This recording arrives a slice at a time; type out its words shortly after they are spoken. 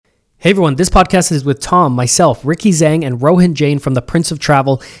Hey everyone, this podcast is with Tom, myself, Ricky Zhang, and Rohin Jain from the Prince of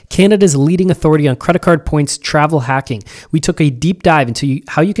Travel, Canada's leading authority on credit card points travel hacking. We took a deep dive into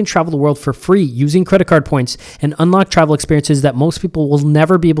how you can travel the world for free using credit card points and unlock travel experiences that most people will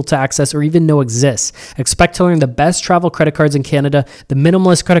never be able to access or even know exists. Expect to learn the best travel credit cards in Canada, the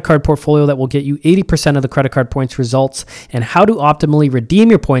minimalist credit card portfolio that will get you 80% of the credit card points results, and how to optimally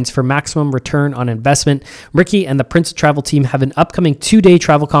redeem your points for maximum return on investment. Ricky and the Prince of Travel team have an upcoming 2-day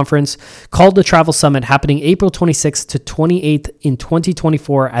travel conference called the Travel Summit happening April 26th to 28th in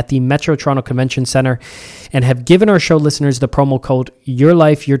 2024 at the Metro Toronto Convention Center, and have given our show listeners the promo code Your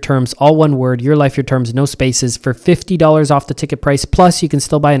Life, Your Terms, all one word, Your Life, Your Terms, no spaces, for $50 off the ticket price. Plus, you can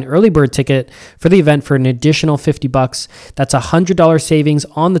still buy an early bird ticket for the event for an additional $50. That's $100 savings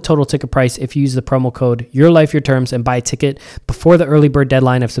on the total ticket price if you use the promo code Your Life, Your Terms and buy a ticket before the early bird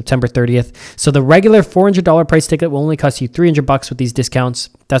deadline of September 30th. So the regular $400 price ticket will only cost you $300 with these discounts.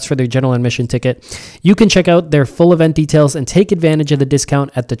 That's for their general admission ticket. You can check out their full event details and take advantage of the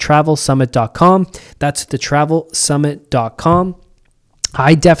discount at thetravelsummit.com. That's thetravelsummit.com.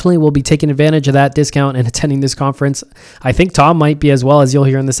 I definitely will be taking advantage of that discount and attending this conference. I think Tom might be as well, as you'll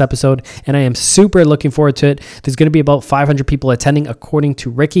hear in this episode, and I am super looking forward to it. There's going to be about 500 people attending, according to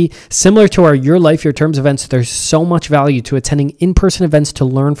Ricky. Similar to our Your Life, Your Terms events, there's so much value to attending in-person events to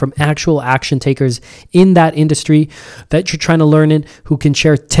learn from actual action takers in that industry that you're trying to learn in, who can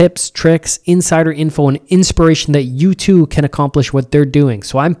share tips, tricks, insider info, and inspiration that you too can accomplish what they're doing.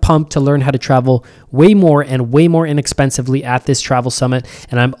 So I'm pumped to learn how to travel way more and way more inexpensively at this travel summit.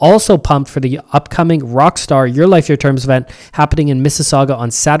 And I'm also pumped for the upcoming Rockstar Your Life, Your Terms event happening in Mississauga on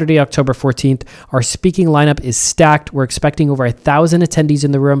Saturday, October 14th. Our speaking lineup is stacked. We're expecting over 1,000 attendees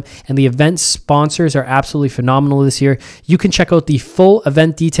in the room, and the event sponsors are absolutely phenomenal this year. You can check out the full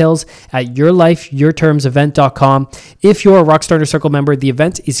event details at yourlifeyourtermsevent.com. If you're a Rockstar Inner Circle member, the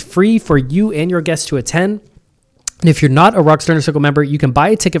event is free for you and your guests to attend. And if you're not a Rockstar Inner Circle member, you can buy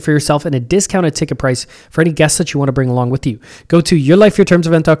a ticket for yourself and a discounted ticket price for any guests that you want to bring along with you. Go to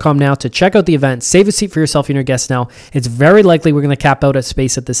yourlifeyourtermsevent.com now to check out the event. Save a seat for yourself and your guests now. It's very likely we're going to cap out at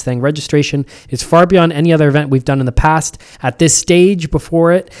space at this thing. Registration is far beyond any other event we've done in the past at this stage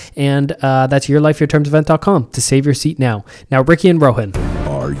before it. And that's yourlifeyourtermsevent.com to save your seat now. Now, Ricky and Rohin.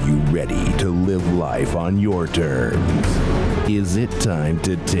 Are you ready to live life on your terms? Is it time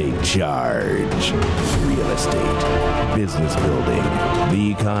to take charge? Real estate, business building,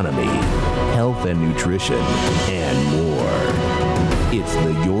 the economy, health and nutrition, and more. It's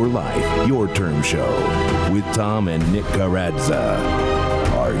the Your Life, Your Term Show with Tom and Nick Karadza.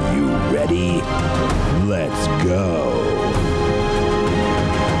 Are you ready? Let's go.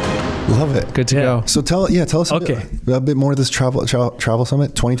 Love it. Good to go. So tell us a bit more of this travel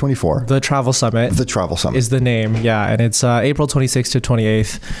summit 2024. The Travel Summit. The Travel Summit is the name, yeah, and it's April 26th to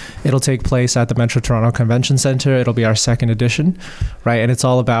 28th. It'll take place at the Metro Toronto Convention Center. It'll be our second edition, right? And it's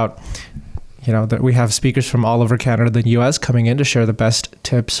all about, that we have speakers from all over Canada and the US coming in to share the best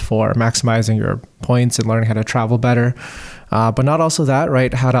tips for maximizing your points and learning how to travel better. But not also that,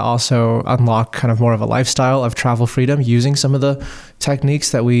 right? How to also unlock kind of more of a lifestyle of travel freedom using some of the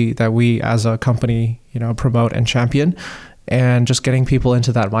techniques that we as a company, promote and champion, and just getting people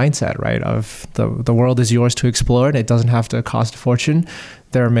into that mindset, right? Of the world is yours to explore, and it doesn't have to cost a fortune.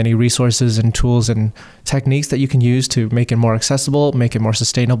 There are many resources and tools and techniques that you can use to make it more accessible, make it more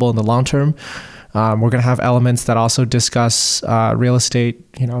sustainable in the long term. We're going to have elements that also discuss real estate.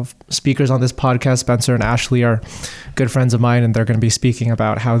 Speakers on this podcast, Spencer and Ashley, are good friends of mine, and they're going to be speaking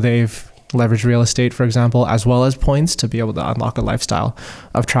about how they've leveraged real estate, for example, as well as points to be able to unlock a lifestyle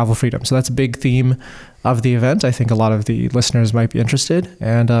of travel freedom. So that's a big theme of the event. I think a lot of the listeners might be interested.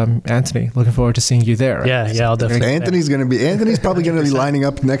 And Anthony, looking forward to seeing you there. Yeah, I'll definitely. Anthony's probably going to be lining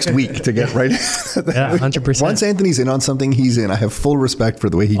up next week to get right. Yeah, 100%. Once Anthony's in on something, he's in. I have full respect for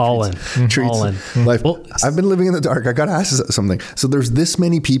the way he treats life. Well, I've been living in the dark. I got to ask something. So there's this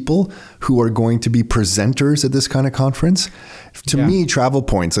many people who are going to be presenters at this kind of conference. To me, travel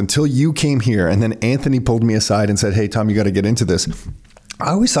points, until you came here and then Anthony pulled me aside and said, "Hey, Tom, you got to get into this." I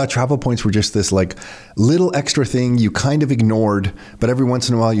always thought travel points were just this like little extra thing you kind of ignored, but every once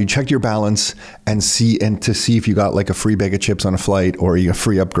in a while you checked your balance and see if you got like a free bag of chips on a flight or a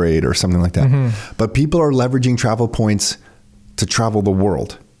free upgrade or something like that. Mm-hmm. But people are leveraging travel points to travel the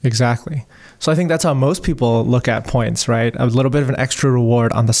world. Exactly. So I think that's how most people look at points, right? A little bit of an extra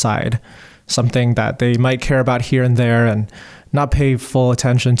reward on the side, something that they might care about here and there and not pay full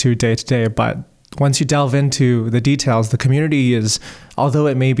attention to day to day, but once you delve into the details, the community is, although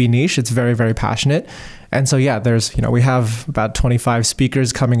it may be niche, it's very, very passionate. And so, there's, we have about 25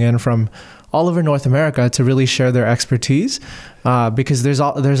 speakers coming in from all over North America to really share their expertise, because there's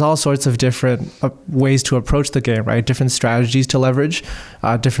all sorts of different ways to approach the game, right? Different strategies to leverage,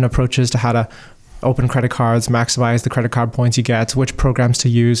 different approaches to how to open credit cards, maximize the credit card points you get, which programs to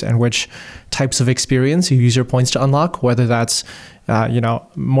use, and which types of experience you use your points to unlock, whether that's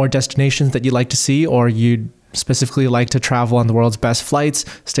more destinations that you like to see, or you specifically like to travel on the world's best flights,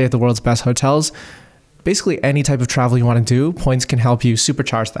 stay at the world's best hotels. Basically, any type of travel you want to do, points can help you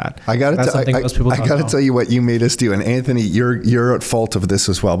supercharge that. I got to tell you what you made us do. And Anthony, you're at fault of this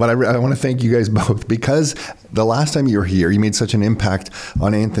as well. But I want to thank you guys both, because the last time you were here, you made such an impact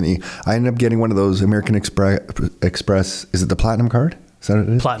on Anthony. I ended up getting one of those American Express. Is it the Platinum card? Is that what it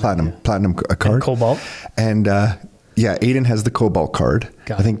is? Platinum card. And Cobalt. And yeah, Aiden has the Cobalt card.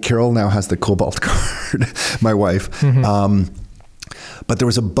 I think Carol now has the Cobalt card, my wife. Mm-hmm. But there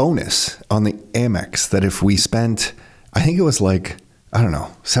was a bonus on the Amex that if we spent, I think it was like, I don't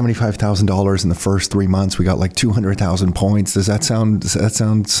know, $75,000 in the first 3 months, we got like 200,000 points. Does that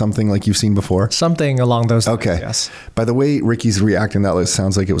sound something like you've seen before? Something along those lines, okay. Yes. By the way Ricky's reacting, that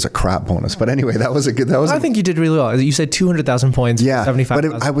sounds like it was a crap bonus. But anyway, I think you did really well. You said 200,000 points. Yeah,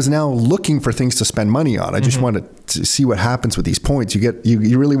 75,000. but I was now looking for things to spend money on. I just wanted to see what happens with these points.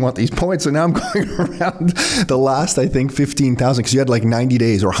 You really want these points. So now I'm going around the last, I think, 15,000, because you had like 90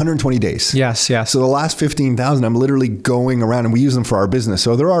 days or 120 days. Yes. So the last 15,000, I'm literally going around, and we use them for our business.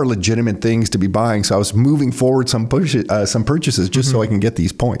 So there are legitimate things to be buying. So I was moving forward some purchases just so I can get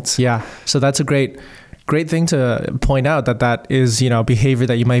these points. Yeah. So that's a great thing to point out, that is, behavior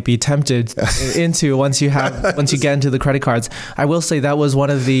that you might be tempted into once you get into the credit cards. I will say that was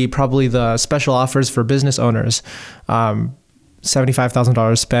one of probably the special offers for business owners.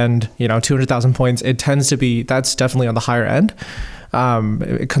 $75,000 spend, 200,000 points. It tends to be, that's definitely on the higher end.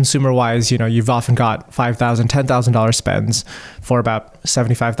 Consumer wise, you've often got $5,000, $10,000 spends for about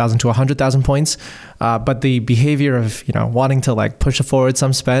 75,000 to 100,000 points. But the behavior of, wanting to like push forward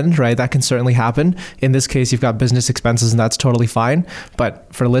some spend, right? That can certainly happen. In this case, you've got business expenses, and that's totally fine.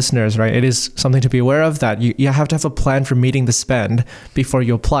 But for listeners, right, it is something to be aware of, that you have to have a plan for meeting the spend before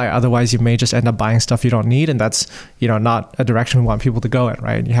you apply. Otherwise, you may just end up buying stuff you don't need. And that's, not a direction we want people to go in,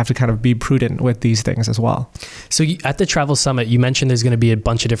 right? You have to kind of be prudent with these things as well. So at the Travel Summit, you mentioned there's going to be a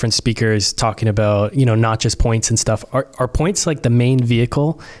bunch of different speakers talking about, not just points and stuff. Are points like the main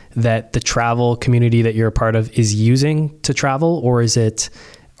vehicle that the travel community that you're a part of is using to travel, or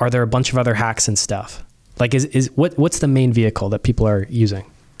are there a bunch of other hacks and stuff? Like what's the main vehicle that people are using?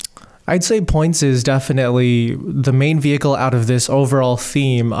 I'd say points is definitely the main vehicle out of this overall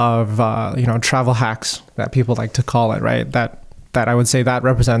theme of travel hacks that people like to call it, right? That I would say that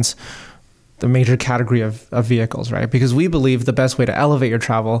represents the major category of vehicles, right? Because we believe the best way to elevate your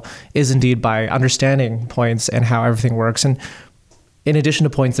travel is indeed by understanding points and how everything works. And in addition to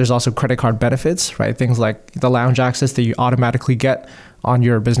points, there's also credit card benefits, right? Things like the lounge access that you automatically get on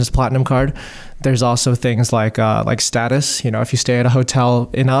your business platinum card. There's also things like status. If you stay at a hotel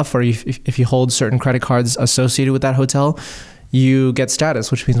enough, or if you hold certain credit cards associated with that hotel, you get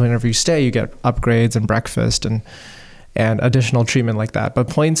status, which means whenever you stay, you get upgrades and breakfast and additional treatment like that. But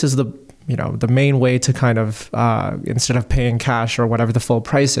points is the main way to kind of, instead of paying cash or whatever the full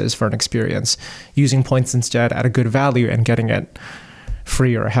price is for an experience, using points instead at a good value and getting it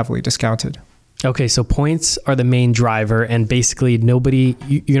free or heavily discounted. Okay, so points are the main driver, and basically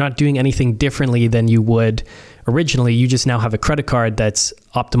you're not doing anything differently than you would originally. You just now have a credit card that's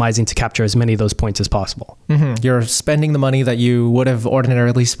optimizing to capture as many of those points as possible. Mm-hmm. You're spending the money that you would have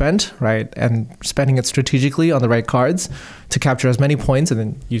ordinarily spent, right? And spending it strategically on the right cards to capture as many points, and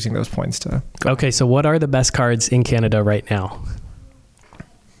then using those points to go. Okay, so what are the best cards in Canada right now?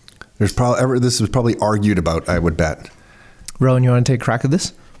 This was probably argued about, I would bet. Rohin, you want to take a crack at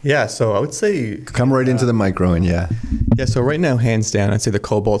this? Yeah, so I would say... Come right into the mic, Rohin, yeah. Yeah, so right now, hands down, I'd say the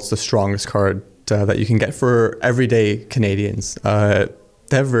Cobalt's the strongest card that you can get for everyday Canadians. They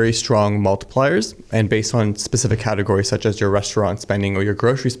have very strong multipliers, and based on specific categories such as your restaurant spending or your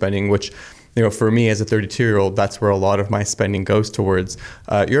grocery spending, which, for me as a 32-year-old, that's where a lot of my spending goes towards.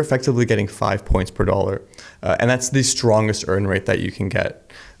 You're effectively getting 5 points per dollar. And that's the strongest earn rate that you can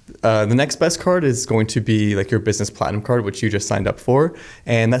get. The next best card is going to be like your business platinum card, which you just signed up for.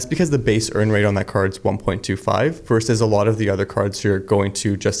 And that's because the base earn rate on that card is 1.25 versus a lot of the other cards you're going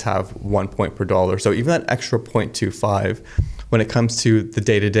to just have 1 point per dollar. So even that extra 0.25, when it comes to the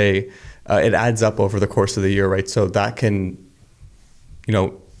day-to-day, it adds up over the course of the year, right? So that can,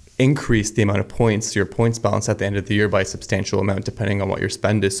 increase the amount of points, your points balance at the end of the year by a substantial amount, depending on what your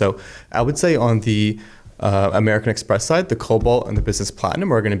spend is. So I would say on the American Express side, the Cobalt and the Business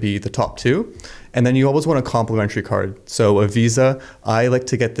Platinum are going to be the top two. And then you always want a complimentary card. So a Visa, I like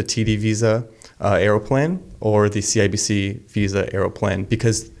to get the TD Visa Aeroplan or the CIBC Visa Aeroplan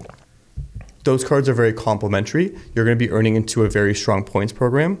because those cards are very complimentary. You're going to be earning into a very strong points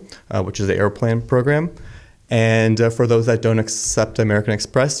program, which is the Aeroplan program. And for those that don't accept American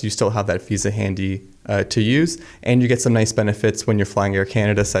Express, you still have that Visa handy to use. And you get some nice benefits when you're flying Air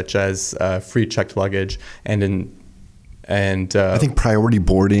Canada, such as free checked luggage and I think priority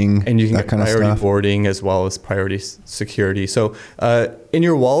boarding, and you can that get kind priority of stuff. boarding as well as priority security. So in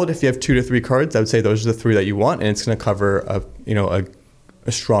your wallet, if you have 2 to 3 cards, I would say those are the 3 that you want, and it's going to cover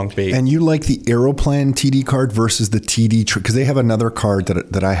a strong base. And you like the Aeroplan TD card versus the TD, because they have another card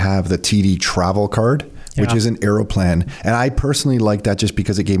that I have, the TD travel card, which is an Aeroplan. And I personally like that just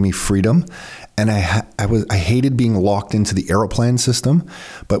because it gave me freedom. And I hated being locked into the Aeroplan system.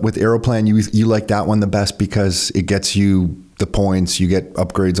 But with Aeroplan, you like that one the best because it gets you the points, you get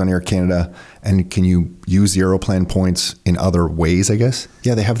upgrades on Air Canada, and can you use the Aeroplan points in other ways, I guess?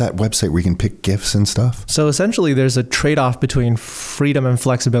 Yeah, they have that website where you can pick gifts and stuff. So essentially there's a trade-off between freedom and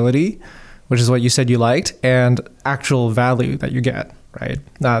flexibility, which is what you said you liked, and actual value that you get, right?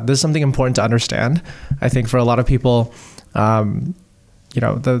 This is something important to understand. I think for a lot of people, the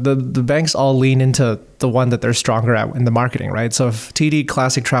banks all lean into the one that they're stronger at in the marketing, right? So if TD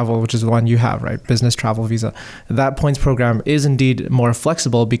Classic Travel, which is the one you have, right, business travel visa, that points program is indeed more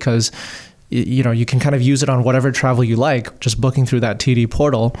flexible because you can kind of use it on whatever travel you like, just booking through that TD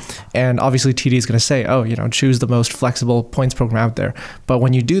portal. And obviously TD is going to say, choose the most flexible points program out there. But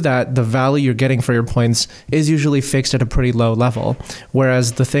when you do that, the value you're getting for your points is usually fixed at a pretty low level.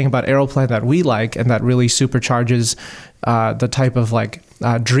 Whereas the thing about Aeroplan that we like and that really supercharges the type of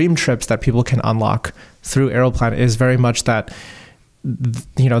dream trips that people can unlock through Aeroplan is very much that,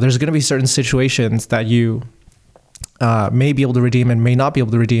 there's going to be certain situations that you may be able to redeem and may not be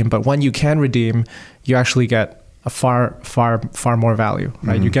able to redeem, but when you can redeem, you actually get a far more value,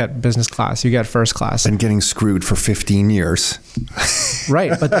 right? Mm-hmm. You get business class, you get first class. And getting screwed for 15 years.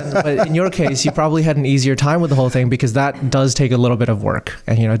 Right, but in your case, you probably had an easier time with the whole thing because that does take a little bit of work.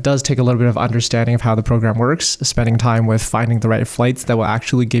 And, it does take a little bit of understanding of how the program works, spending time with finding the right flights that will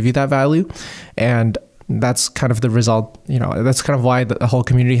actually give you that value. And that's kind of the result, that's kind of why the whole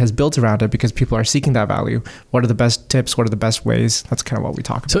community has built around it, because people are seeking that value. What are the best tips? What are the best ways? That's kind of what we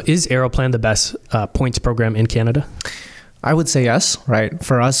talk about. So is Aeroplan the best points program in Canada? I would say yes, right?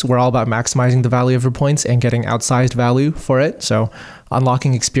 For us, we're all about maximizing the value of your points and getting outsized value for it. So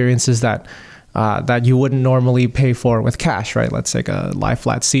unlocking experiences that you wouldn't normally pay for with cash, right? Let's take a lie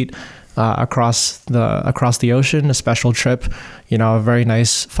flat seat across the ocean, a special trip, a very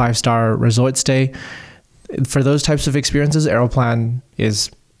nice 5-star resort stay. For those types of experiences, Aeroplan is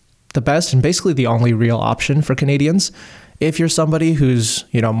the best and basically the only real option for Canadians. If you're somebody who's,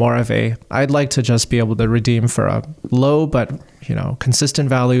 more of I'd like to just be able to redeem for a low but, consistent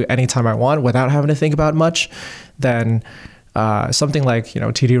value anytime I want without having to think about much, then something like,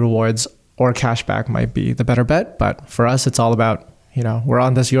 TD Rewards or cashback might be the better bet. But for us, it's all about, we're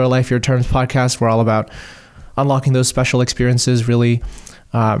on this Your Life, Your Terms podcast. We're all about unlocking those special experiences, really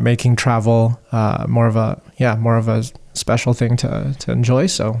making travel more of a special thing to enjoy.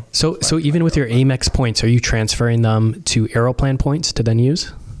 So even with your Amex points, are you transferring them to Aeroplan points to then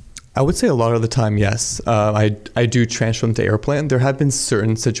use? I would say a lot of the time, yes. I do transfer them to Aeroplan. There have been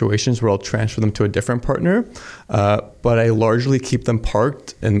certain situations where I'll transfer them to a different partner, but I largely keep them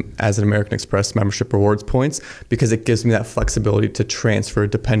parked as an American Express membership rewards points because it gives me that flexibility to transfer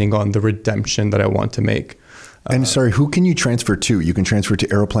depending on the redemption that I want to make. And sorry, who can you transfer to? You can transfer to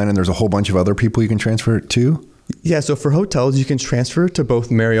Aeroplan, and there's a whole bunch of other people you can transfer to? Yeah, so for hotels, you can transfer to both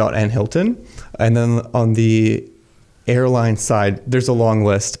Marriott and Hilton. And then on the airline side, there's a long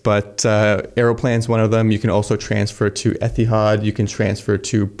list, but Aeroplan's one of them. You can also transfer to Etihad. You can transfer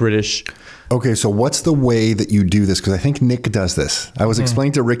to British. Okay, so what's the way that you do this? Because I think Nick does this. I was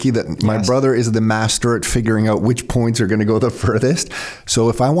explaining to Ricky that my brother is the master at figuring out which points are going to go the furthest. So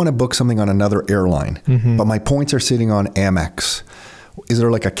if I want to book something on another airline, but my points are sitting on Amex, is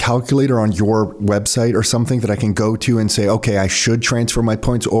there like a calculator on your website or something that I can go to and say, okay, I should transfer my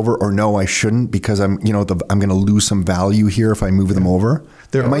points over, or no, I shouldn't because I'm going to lose some value here if I move them over?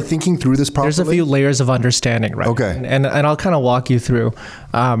 Am I thinking through this properly? There's a few layers of understanding, right? Okay. And I'll kind of walk you through.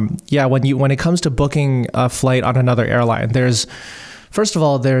 When it comes to booking a flight on another airline, first of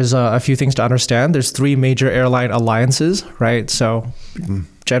all, there's a few things to understand. There's 3 major airline alliances, right? So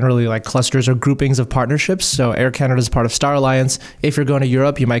generally like clusters or groupings of partnerships. So Air Canada is part of Star Alliance. If you're going to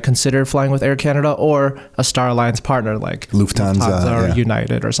Europe, you might consider flying with Air Canada or a Star Alliance partner like Lufthansa or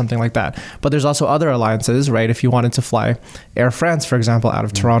United or something like that. But there's also other alliances, right? If you wanted to fly Air France, for example, out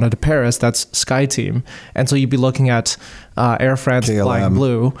of Toronto to Paris, that's SkyTeam. And so you'd be looking at Air France KLM. flying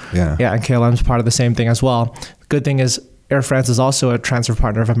blue. Yeah, and KLM is part of the same thing as well. Good thing is Air France is also a transfer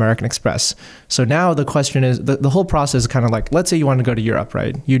partner of American Express. So now the question is, the whole process is kind of like, let's say you want to go to Europe,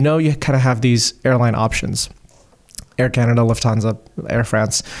 right? You know, you kind of have these airline options, Air Canada, Lufthansa, Air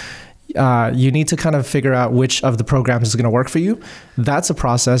France. You need to kind of figure out which of the programs is going to work for you. That's a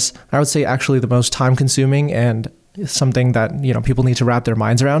process, I would say, actually the most time consuming and something that, you know, people need to wrap their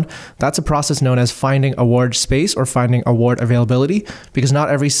minds around. That's a process known as finding award space or finding award availability, because not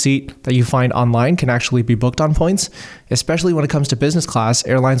every seat that you find online can actually be booked on points. Especially when it comes to business class,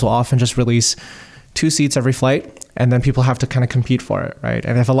 airlines will often just release 2 seats every flight, and then people have to kind of compete for it, right?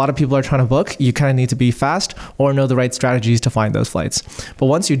 And if a lot of people are trying to book, you kind of need to be fast or know the right strategies to find those flights. But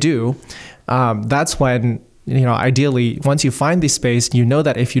once you do, that's when, you know, ideally, once you find the space, you know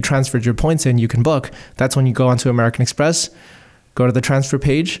that if you transferred your points in, you can book. That's when you go onto American Express, go to the transfer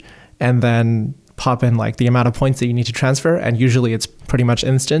page, and then pop in like the amount of points that you need to transfer. And usually it's pretty much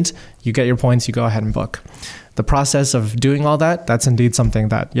instant. You get your points, you go ahead and book. The process of doing all that, that's indeed something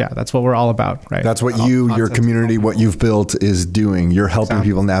that, that's what we're all about, right? That's what your community, what you've built is doing. You're helping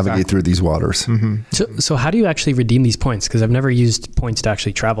people navigate through these waters. Mm-hmm. So how do you actually redeem these points? Because I've never used points to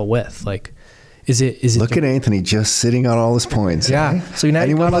actually travel with. Like, is it? Look at Anthony just sitting on all his points. Yeah. So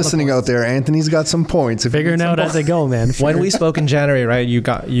anyone listening out there, Anthony's got some points. Figuring out as I go, man. When we spoke in January, right? You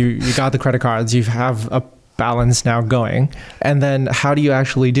got the credit cards. You have a balance now going, and then how do you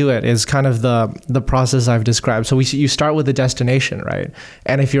actually do it is kind of the process I've described. So you start with a destination, right?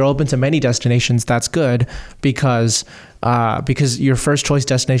 And if you're open to many destinations, that's good, because your first choice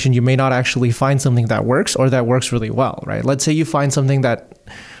destination, you may not actually find something that works or that works really well, right? Let's say you find something that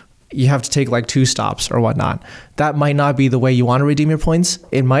you have to take like 2 stops or whatnot. That might not be the way you want to redeem your points.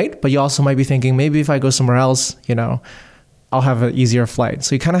 It might, but you also might be thinking, maybe if I go somewhere else, you know, I'll have an easier flight.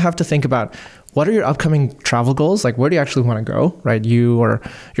 So you kind of have to think about, what are your upcoming travel goals? Like, where do you actually want to go, right? You or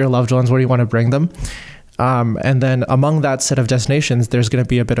your loved ones, where do you want to bring them? And then among that set of destinations, there's going to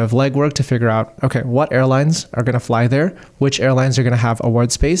be a bit of legwork to figure out, okay, what airlines are going to fly there? Which airlines are going to have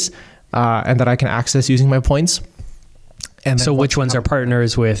award space and that I can access using my points? And so which ones are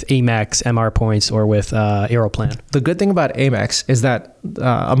partners with Amex, MR Points, or with Aeroplan? The good thing about Amex is that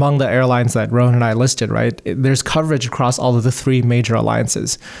among the airlines that Rohin and I listed, right, there's coverage across all of the 3 major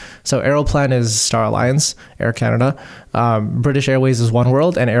alliances. So Aeroplan is Star Alliance, Air Canada, British Airways is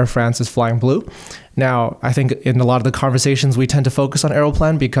Oneworld, and Air France is Flying Blue. Now, I think in a lot of the conversations, we tend to focus on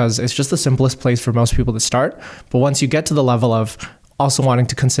Aeroplan because it's just the simplest place for most people to start. But once you get to the level of also wanting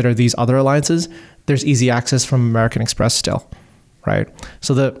to consider these other alliances, there's easy access from American Express still, right?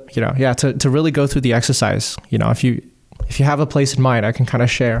 So to really go through the exercise, you know, if you have a place in mind, I can kind of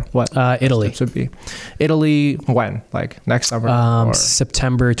share what Italy would be. Italy, when? Like next summer?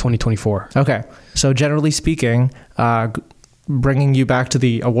 September 2024. Okay. So generally speaking, bringing you back to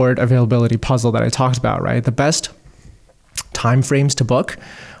the award availability puzzle that I talked about, right? The best time frames to book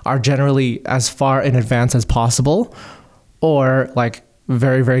are generally as far in advance as possible, or like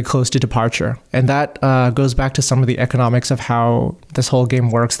very, very close to departure. And that goes back to some of the economics of how this whole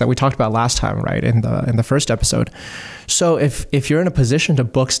game works that we talked about last time, right, in the first episode. So if you're in a position to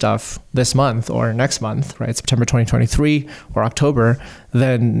book stuff this month or next month, right, September 2023 or October,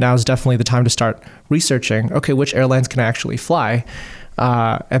 then now's definitely the time to start researching, okay, which airlines can I actually fly?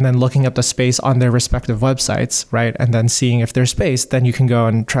 And then looking up the space on their respective websites, right? And then seeing if there's space, then you can go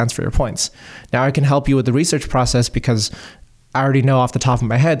and transfer your points. Now I can help you with the research process because I already know off the top of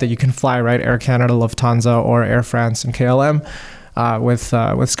my head that you can fly, right, Air Canada, Lufthansa, or Air France and KLM with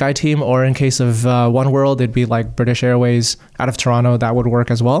SkyTeam, or in case of Oneworld, it'd be like British Airways out of Toronto. That would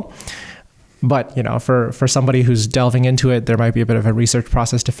work as well. But, you know, for somebody who's delving into it, there might be a bit of a research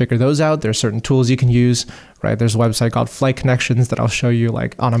process to figure those out. There's certain tools you can use, right? There's a website called Flight Connections that I'll show you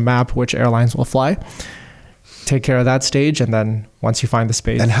like on a map which airlines will fly. Take care of that stage, and then once you find the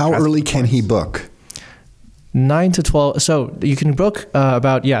space. And how early can he book? 9 to 12. So you can book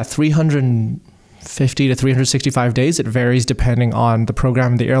about 350 to 365 days. It varies depending on the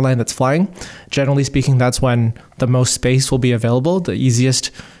program, the airline that's flying. Generally speaking, that's when the most space will be available. The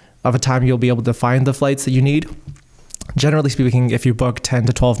easiest of a time you'll be able to find the flights that you need. Generally speaking, if you book 10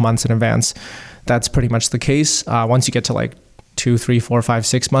 to 12 months in advance, that's pretty much the case. Once you get to like 2, 3, 4, 5,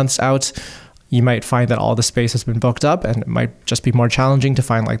 6 months out, you might find that all the space has been booked up, and it might just be more challenging to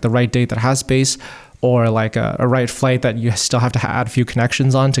find like the right date that has space, or like a right flight that you still have to add a few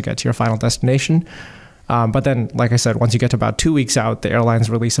connections on to get to your final destination. But then, like I said, once you get to about 2 weeks out, the airlines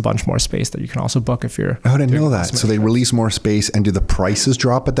release a bunch more space that you can also book if you're... I didn't know that. So they release more space, and do the prices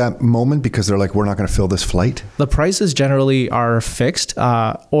drop at that moment because they're like, we're not going to fill this flight? The prices generally are fixed,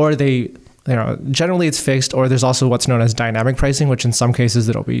 or they... generally it's fixed, or there's also what's known as dynamic pricing, which in some cases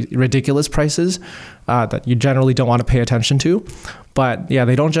it'll be ridiculous prices that you generally don't want to pay attention to. But yeah,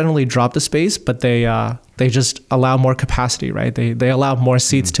 they don't generally drop the space, but they just allow more capacity, right? They allow more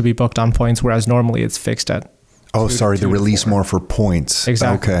seats to be booked on points, whereas normally it's fixed at... They release more for points.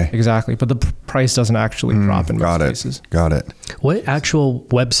 Exactly. Okay. Exactly. But the price doesn't actually drop in most cases. Got it. What actual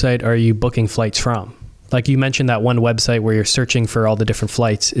website are you booking flights from? Like you mentioned that one website where you're searching for all the different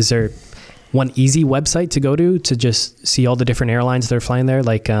flights. Is there one easy website to go to just see all the different airlines that are flying there?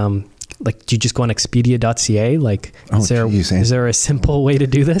 Like do you just go on Expedia.ca? Like, is there a simple way to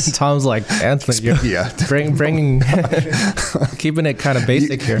do this? Tom's like, Anthony, you're bringing keeping it kind of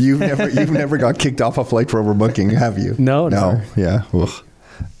basic here. You've never got kicked off a flight for overbooking, have you? No. Yeah. Ugh.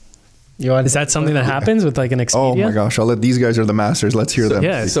 Is that something that happens with like an Expedia? Oh my gosh, these guys are the masters. Let's hear them.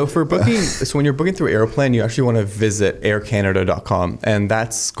 Yeah. So for booking, when you're booking through Aeroplan, you actually want to visit aircanada.com, and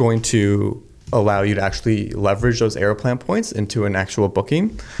that's going to allow you to actually leverage those Aeroplan points into an actual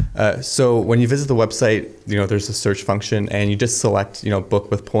booking. So when you visit the website, there's a search function, and you just select,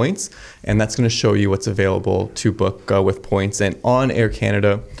 book with points, and that's going to show you what's available to book with points. And on Air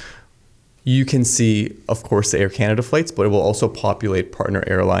Canada, you can see, of course, the Air Canada flights, but it will also populate partner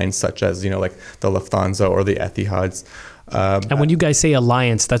airlines such as, like the Lufthansa or the Etihads. And when you guys say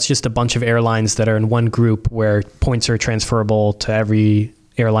alliance, that's just a bunch of airlines that are in one group where points are transferable to every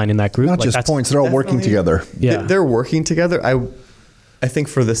airline in that group. Not just points, they're all working together. Yeah. They're working together. I think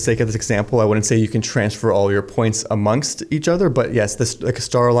for the sake of this example, I wouldn't say you can transfer all your points amongst each other, but yes, this like a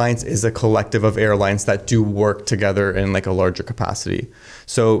Star Alliance is a collective of airlines that do work together in like a larger capacity.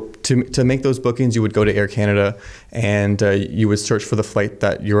 So to make those bookings, you would go to Air Canada and you would search for the flight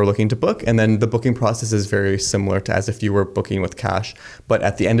that you're looking to book, and then the booking process is very similar to as if you were booking with cash. But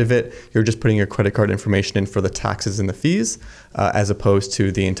at the end of it, you're just putting your credit card information in for the taxes and the fees, as opposed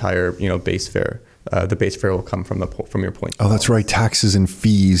to the entire base fare. The base fare will come from your points. Oh, that's right. Taxes and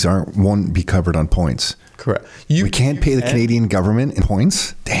fees won't be covered on points. Correct. We can't pay the Canadian government in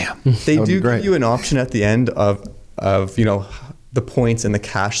points? Damn. They do give you an option at the end of the points and the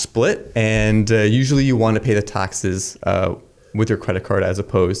cash split, and usually you want to pay the taxes with your credit card as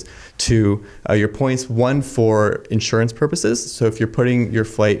opposed to your points. One, for insurance purposes. So if you're putting your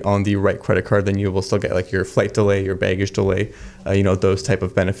flight on the right credit card, then you will still get like your flight delay, your baggage delay, those type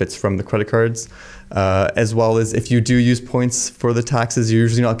of benefits from the credit cards. As well as if you do use points for the taxes, you're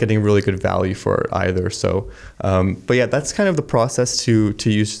usually not getting really good value for it either. So, but yeah, that's kind of the process to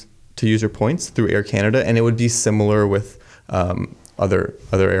use your points through Air Canada, and it would be similar with other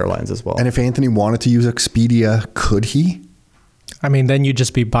airlines as well. And if Anthony wanted to use Expedia, could he? I mean, then you'd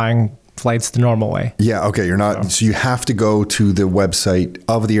just be buying flights the normal way. Yeah, okay. You're not. So you have to go to the website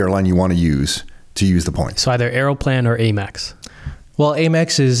of the airline you want to use the points. So either Aeroplan or Amex. Well,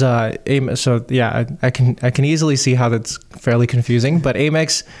 Amex is so yeah, I can easily see how that's fairly confusing, but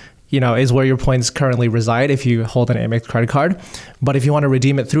Amex, is where your points currently reside if you hold an Amex credit card. But if you want to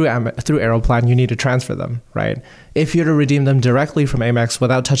redeem it through Aeroplan, you need to transfer them, right? If you're to redeem them directly from Amex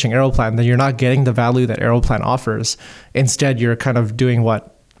without touching Aeroplan, then you're not getting the value that Aeroplan offers. Instead, you're kind of doing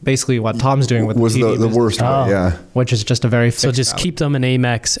what Tom's doing with the worst way, yeah. Which is just a very fixed So just keep them in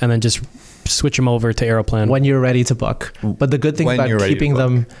Amex and then just switch them over to Aeroplan when you're ready to book. But the good thing about keeping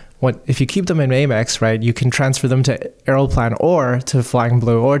them, if you keep them in Amex, right, you can transfer them to Aeroplan or to Flying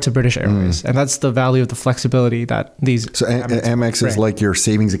Blue or to British Airways. And that's the value of the flexibility that these... So Amex is like your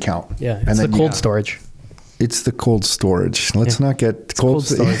savings account. Yeah, it's the cold storage. It's the cold storage. Let's not get cold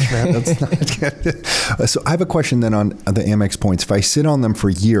storage, man. Let's not get. So I have a question then on the Amex points. If I sit on them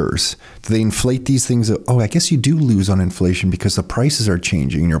for years, do they inflate these things? Oh, I guess you do lose on inflation because the prices are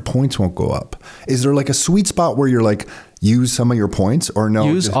changing and your points won't go up. Is there like a sweet spot where you're like, use some of your points or no?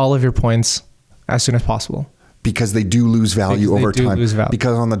 Use all of your points as soon as possible. Because they do lose value over time.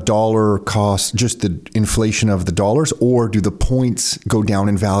 Because on the dollar cost, just the inflation of the dollars, or do the points go down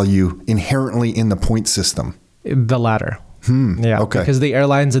in value inherently in the point system? The latter. Yeah. Okay. Because the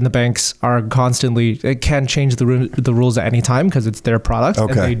airlines and the banks are constantly, it can change the rules at any time because it's their product.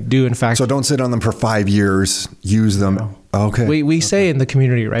 Okay. And they do, in fact. So don't sit on them for 5 years. Use them. No. Okay. We say in the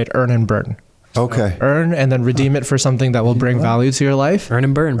community, right, earn and burn. Okay. Earn and then redeem it for something that will bring value to your life. Earn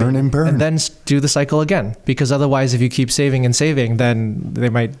and burn. Earn and burn. And then do the cycle again. Because otherwise, if you keep saving and saving, then they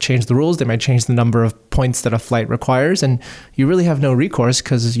might change the rules. They might change the number of points that a flight requires. And you really have no recourse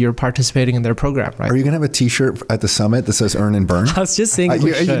because you're participating in their program, right? Are you going to have a t-shirt at the summit that says earn and burn? I was just saying,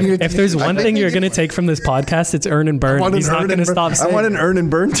 if there's one thing you're going to take from this podcast, it's earn and burn. He's not going to stop saying it. I want an earn and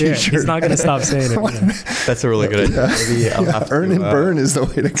burn t-shirt. Yeah, he's not going to stop saying it. That's a really good idea. Maybe I'll have to, earn and burn is the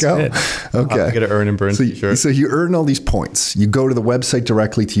way to go. Okay. I'll have to get an earn and burn t-shirt. So you earn all these points. You go to the website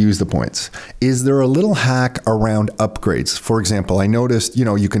directly to use the points. Is there a little hack around upgrades? For example, I noticed,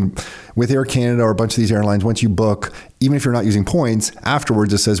 you can, with Air Canada or a bunch of these airlines, once you book, even if you're not using points,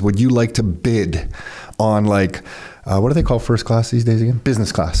 afterwards it says, would you like to bid on what do they call first class these days again?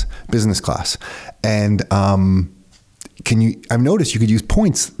 Business class. And I've noticed you could use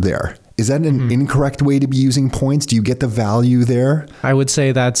points there. Is that an incorrect way to be using points? Do you get the value there? I would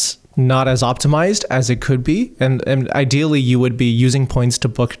say that's not as optimized as it could be. And ideally, you would be using points to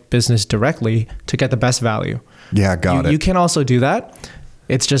book business directly to get the best value. Yeah, got it. You can also do that.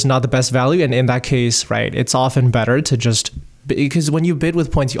 It's just not the best value. And in that case, right, it's often better to just, because when you bid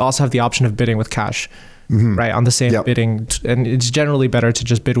with points, you also have the option of bidding with cash. Right, on the same bidding. And it's generally better to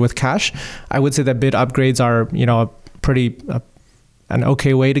just bid with cash. I would say that bid upgrades are, an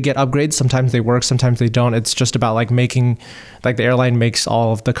okay way to get upgrades. Sometimes they work, sometimes they don't. It's just about making, the airline makes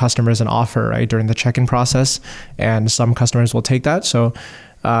all of the customers an offer, right, during the check-in process, and some customers will take that. So,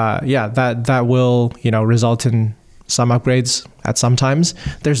 that will, result in some upgrades at some times.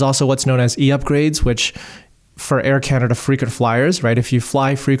 There's also what's known as e-upgrades, which for Air Canada frequent flyers, right? If you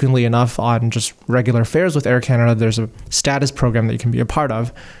fly frequently enough on just regular fares with Air Canada, there's a status program that you can be a part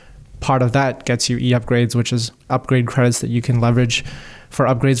of. Part of that gets you e-upgrades, which is upgrade credits that you can leverage for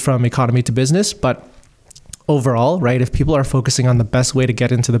upgrades from economy to business. But overall, right, if people are focusing on the best way to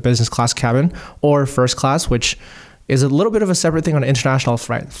get into the business class cabin or first class, which is a little bit of a separate thing on an international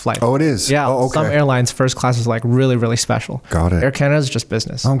flight. Oh, it is? Yeah. Oh, okay. Some airlines, first class is really, really special. Got it. Air Canada is just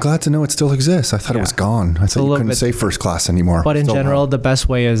business. I'm glad to know it still exists. I thought it was gone. I thought you couldn't say first class anymore. But in general, the best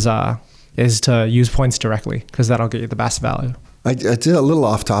way is to use points directly because that'll get you the best value. I did a little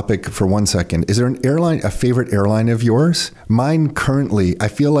off topic for 1 second. Is there a favorite airline of yours? Mine currently, I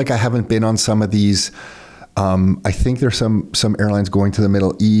feel like I haven't been on some of these. I think there's some airlines going to the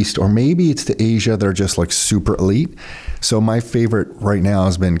Middle East, or maybe it's to Asia that are just super elite. So my favorite right now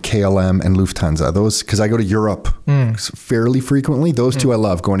has been KLM and Lufthansa. Those, because I go to Europe fairly frequently. Those two I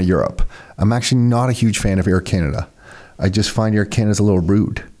love, going to Europe. I'm actually not a huge fan of Air Canada. I just find Air Canada's a little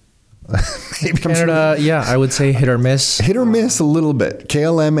rude. Maybe Canada, I would say hit or miss. Hit or miss a little bit.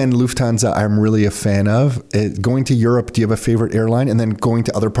 KLM and Lufthansa, I'm really a fan of. Going to Europe, do you have a favorite airline? And then going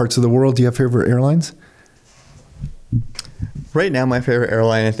to other parts of the world, do you have favorite airlines? Right now, my favorite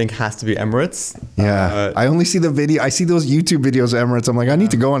airline, I think, has to be Emirates. Yeah, I only see the video. I see those YouTube videos of Emirates. I'm like, I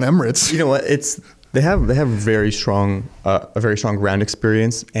need to go on Emirates. You know what? They have a very strong ground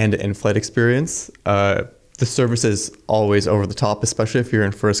experience and in-flight experience. The service is always over the top, especially if you're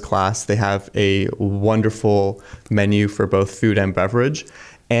in first class. They have a wonderful menu for both food and beverage.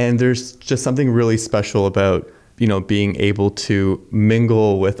 And there's just something really special about, being able to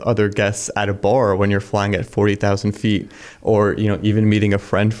mingle with other guests at a bar when you're flying at 40,000 feet, or, even meeting a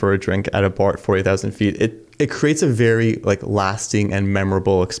friend for a drink at a bar at 40,000 feet. It creates a very lasting and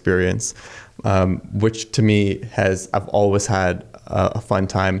memorable experience, which to me I've always had a fun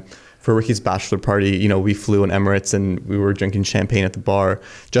time. For Ricky's bachelor party, we flew in Emirates and we were drinking champagne at the bar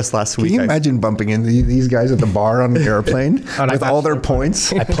just last week. Can you imagine bumping into these guys at the bar on the airplane with all their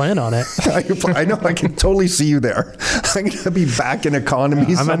points? I plan on it. I know. I can totally see you there. I'm going to be back in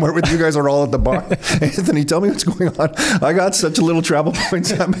economy somewhere with you guys are all at the bar. Anthony, tell me what's going on. I got such a little travel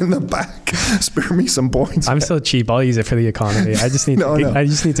points. I'm in the back. Spare me some points. I'm so cheap. I'll use it for the economy. I just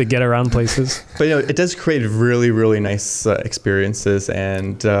need to get around places. But it does create really, really nice experiences,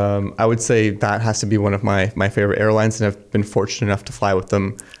 and I would say that has to be one of my favorite airlines, and I've been fortunate enough to fly with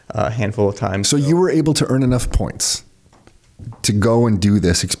them a handful of times. So you were able to earn enough points to go and do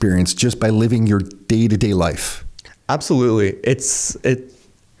this experience just by living your day-to-day life? Absolutely. It's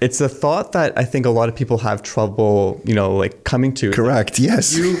a thought that I think a lot of people have trouble, coming to. Correct.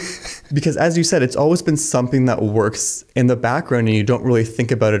 Yes. Because as you said, it's always been something that works in the background and you don't really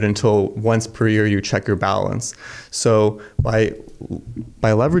think about it until once per year you check your balance. So by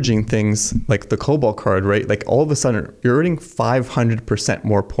leveraging things like the Cobalt card, right? All of a sudden you're earning 500%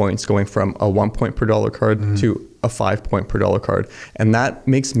 more points going from a 1 point per dollar card to a 5 point per dollar card. And that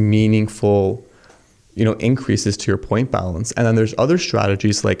makes meaningful increases to your point balance. And then there's other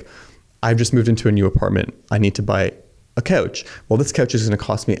strategies like I've just moved into a new apartment. I need to buy a couch. Well, this couch is going to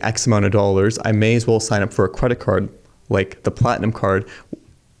cost me X amount of dollars. I may as well sign up for a credit card, like the Platinum card,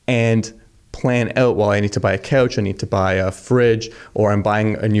 and plan out, well, I need to buy a couch, I need to buy a fridge, or I'm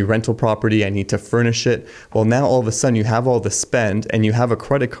buying a new rental property, I need to furnish it. Well, now all of a sudden you have all the spend and you have a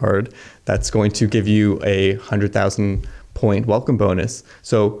credit card that's going to give you a 100,000 point welcome bonus.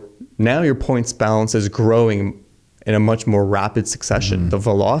 So now your points balance is growing in a much more rapid succession. The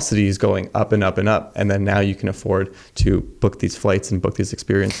velocity is going up and up and up. And then now you can afford to book these flights and book these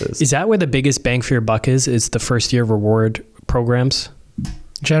experiences. Is that where the biggest bang for your buck is the first year reward programs?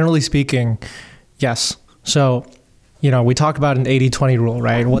 Generally speaking, yes. So, we talk about an 80-20 rule,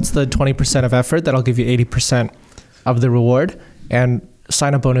 right? What's the 20% of effort that'll give you 80% of the reward? And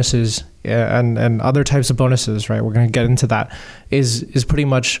sign-up bonuses and other types of bonuses, right? We're going to get into that. Is pretty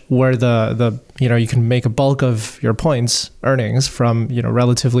much where the you can make a bulk of your points earnings from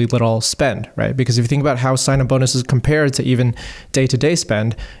relatively little spend, right? Because if you think about how sign-up bonuses compare to even day-to-day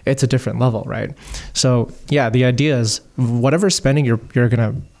spend, it's a different level, right? So yeah, the idea is whatever spending you're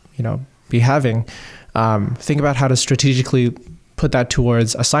going to be having, think about how to strategically put that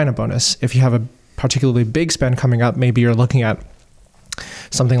towards a sign-up bonus. If you have a particularly big spend coming up, maybe you're looking at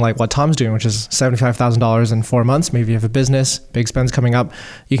something like what Tom's doing, which is $75,000 in 4 months. Maybe you have a business, big spends coming up.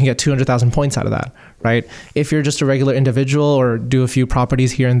 You can get 200,000 points out of that, right? If you're just a regular individual or do a few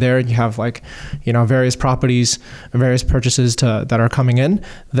properties here and there, and you have various properties and various purchases that are coming in,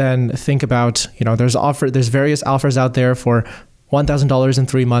 then think about, there's various offers out there for $1,000 in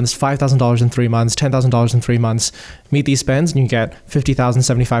 3 months, $5,000 in 3 months, $10,000 in 3 months. Meet these spends and you get 50,000,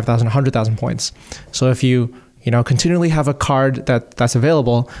 75,000, 100,000 points. So if you continually have a card that's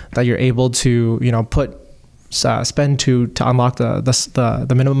available that you're able to, spend to unlock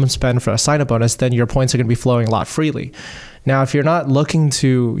the minimum spend for a sign-up bonus, then your points are going to be flowing a lot freely. Now, if you're not looking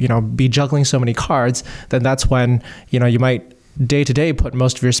to, be juggling so many cards, then that's when, you might day to day put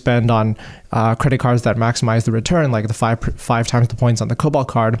most of your spend on credit cards that maximize the return, like the five times the points on the Cobalt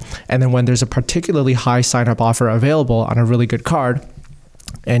card. And then when there's a particularly high sign-up offer available on a really good card,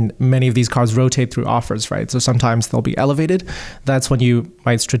 and many of these cards rotate through offers, right? So sometimes they'll be elevated. That's when you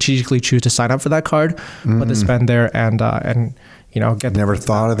might strategically choose to sign up for that card, put the spend there, and get. Never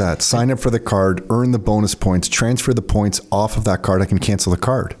thought of that. Sign up for the card, earn the bonus points, transfer the points off of that card. I can cancel the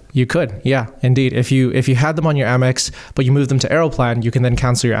card. You could, yeah, indeed. If you had them on your Amex, but you moved them to Aeroplan, you can then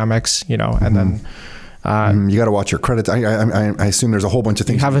cancel your Amex, and then. You got to watch your credits. I assume there's a whole bunch of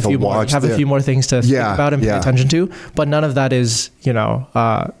things you have a few more things to think about and pay attention to, but none of that is going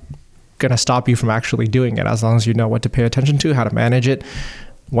to stop you from actually doing it, as long as you know what to pay attention to, how to manage it,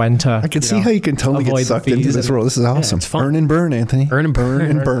 when to. I can see how you can totally get sucked into this role. This is awesome. It's fun. Earn and burn, Anthony. Earn and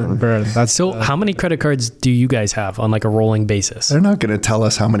burn. Burn. That's so. How many credit cards do you guys have on like a rolling basis? They're not going to tell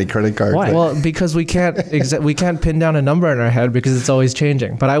us how many credit cards. Why? Well, because we can't we can't pin down a number in our head because it's always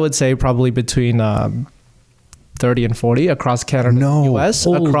changing. But I would say probably between 30 and 40 across Canada and US.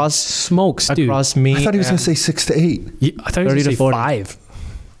 Across smokes, dude. Across me. I thought he was going to say 6 to 8. Yeah, I thought he was going to say 40. 5.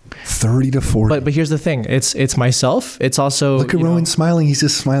 30 to 40. But here's the thing. It's myself. It's also... Look at Rohin smiling. He's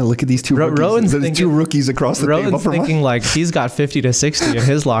just smiling. Look at these two rookies. Rowan's There's two rookies across the table. Rowan's thinking like he's got 50 to 60 in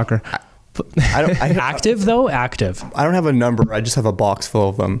his locker. Active though? Active. I don't have a number. I just have a box full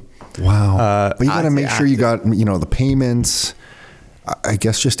of them. Wow. But you got to make sure you got, the payments... I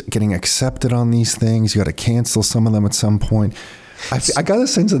guess just getting accepted on these things. You got to cancel some of them at some point. I got a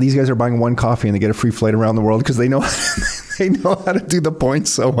sense that these guys are buying one coffee and they get a free flight around the world because they know how to do the points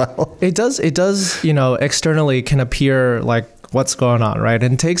so well. It does, externally can appear like what's going on, right?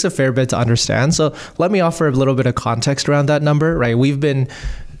 And it takes a fair bit to understand. So let me offer a little bit of context around that number, right? We've been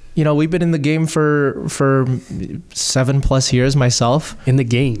in the game for 7+ years myself. In the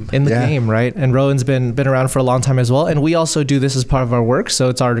game, right? And Rowan's been around for a long time as well. And we also do this as part of our work. So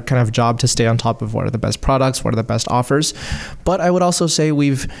it's our kind of job to stay on top of what are the best products, what are the best offers. But I would also say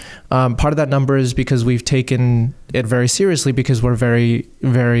we've, part of that number is because we've taken it very seriously because we're very,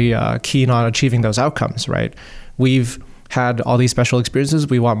 very keen on achieving those outcomes, right? We've had all these special experiences.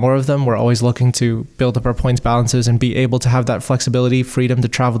 We want more of them. We're always looking to build up our points balances and be able to have that flexibility, freedom to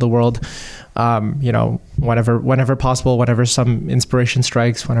travel the world, whenever possible, whenever some inspiration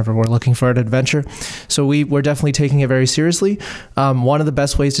strikes, whenever we're looking for an adventure. So we're definitely taking it very seriously. One of the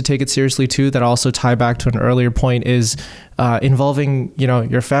best ways to take it seriously too, that also tie back to an earlier point, is involving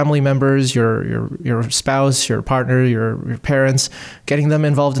your family members, your spouse, your partner, your parents, getting them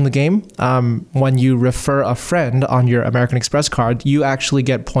involved in the game. When you refer a friend on your American Express card, you actually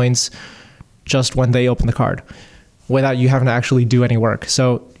get points just when they open the card, without you having to actually do any work.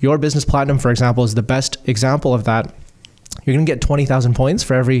 So your Business Platinum, for example, is the best example of that. You're going to get 20,000 points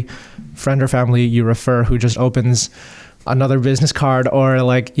for every friend or family you refer who just opens another business card or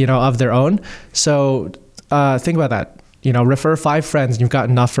like, of their own. So think about that. Refer 5 friends and you've got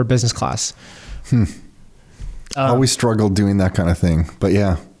enough for business class. Always struggled doing that kind of thing, but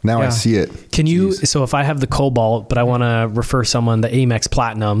yeah. Now I see it. Can you? So if I have the Cobalt, but I want to refer someone the Amex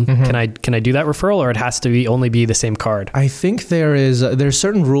Platinum, can I do that referral, or it has to only be the same card? I think there's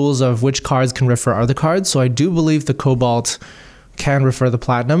certain rules of which cards can refer other cards. So I do believe the Cobalt can refer the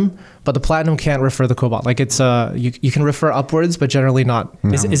Platinum, but the Platinum can't refer the Cobalt. Like it's you can refer upwards, but generally not.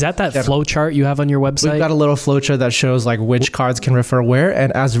 No. Is that flow chart you have on your website? We've got a little flow chart that shows like which cards can refer where,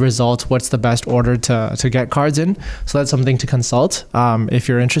 and as a result, what's the best order to get cards in. So that's something to consult if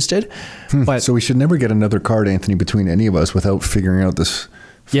you're interested. But so we should never get another card, Anthony, between any of us without figuring out this.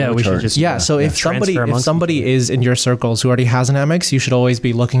 Yeah, we should just. Yeah. So if somebody is in your circles who already has an Amex, you should always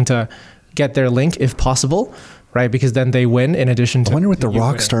be looking to get their link if possible. Right, because then they win in addition to. I wonder what the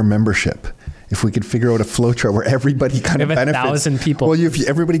Rockstar membership, if we could figure out a flowchart where everybody kind of benefits. 1,000 people. Well, if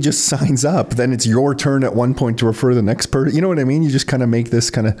everybody just signs up, then it's your turn at one point to refer the next person. You know what I mean? You just kind of make this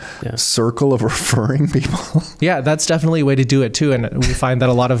kind of circle of referring people. Yeah, that's definitely a way to do it too. And we find that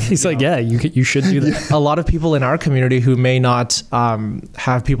a lot of you should do that. A lot of people in our community who may not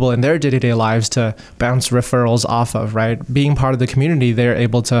have people in their day-to-day lives to bounce referrals off of, right? Being part of the community, they're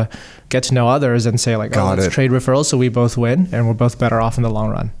able to get to know others and say like, let's trade referrals so we both win and we're both better off in the long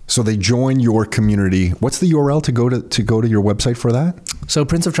run. So they join your community. What's the URL to go to your website for that? So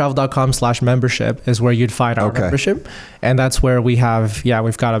princeoftravel.com/membership is where you'd find our membership. And that's where we have,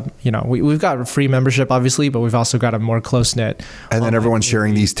 we've got we've got a free membership obviously, but we've also got a more close-knit. And then everyone's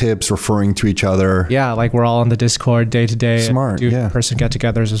sharing these tips, referring to each other. Yeah, like we're all on the Discord day to day. Smart, do in-person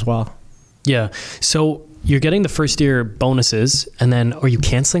get-togethers as well. Yeah. So you're getting the first year bonuses, and then are you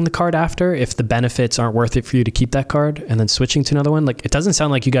canceling the card after if the benefits aren't worth it for you to keep that card and then switching to another one? Like, it doesn't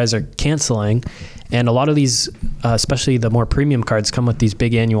sound like you guys are canceling, and a lot of these, especially the more premium cards, come with these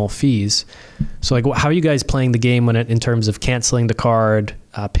big annual fees. So like, how are you guys playing the game in terms of canceling the card,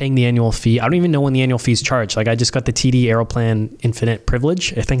 paying the annual fee? I don't even know when the annual fee is charged. Like, I just got the TD Aeroplan Infinite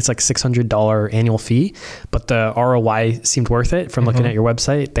Privilege. I think it's like $600 annual fee, but the ROI seemed worth it from looking at your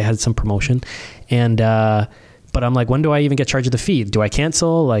website. They had some promotion. And, but I'm like, when do I even get charged the fee? Do I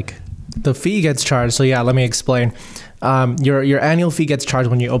cancel? Like, the fee gets charged. So yeah, let me explain. Your annual fee gets charged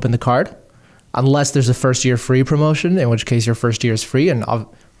when you open the card, unless there's a first year free promotion, in which case your first year is free. And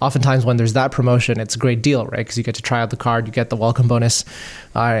oftentimes when there's that promotion, it's a great deal, right? Because you get to try out the card, you get the welcome bonus,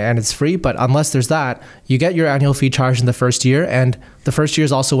 and it's free. But unless there's that, you get your annual fee charged in the first year. And the first year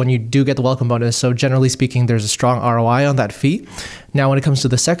is also when you do get the welcome bonus. So generally speaking, there's a strong ROI on that fee. Now, when it comes to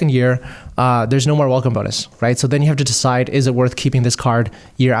the second year, there's no more welcome bonus, right? So then you have to decide, is it worth keeping this card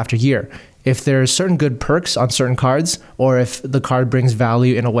year after year? If there's certain good perks on certain cards, or if the card brings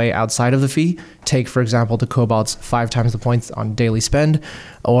value in a way outside of the fee, take, for example, the Cobalt's 5 times the points on daily spend,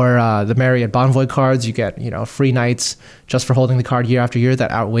 or the Marriott Bonvoy cards, you get free nights just for holding the card year after year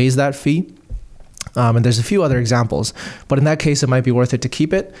that outweighs that fee. And there's a few other examples, but in that case, it might be worth it to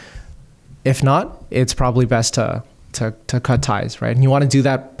keep it. If not, it's probably best to cut ties, right? And you want to do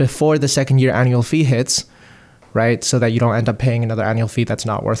that before the second year annual fee hits, right? So that you don't end up paying another annual fee that's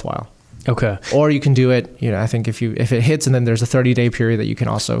not worthwhile. Okay. Or you can do it, I think if it hits and then there's a 30-day period that you can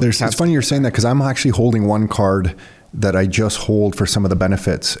also. It's funny you're saying that, because I'm actually holding one card that I just hold for some of the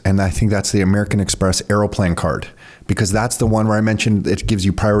benefits. And I think that's the American Express Aeroplan card, because that's the one where I mentioned it gives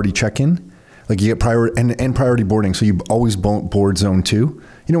you priority check-in. Like you get priority and priority boarding. So you always board zone 2.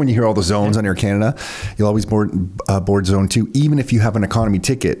 When you hear all the zones on Air Canada, you'll always board zone 2. Even if you have an economy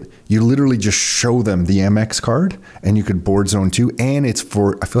ticket, you literally just show them the Amex card and you could board zone 2. And it's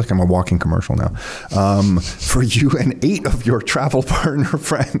I feel like I'm a walking commercial now, for you and 8 of your travel partner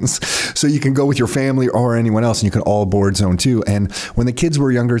friends. So you can go with your family or anyone else and you can all board zone 2. And when the kids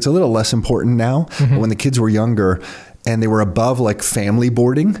were younger, it's a little less important now, but when the kids were younger, and they were above like family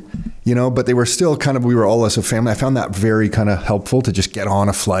boarding, but they were still we were all as a family. I found that very kind of helpful to just get on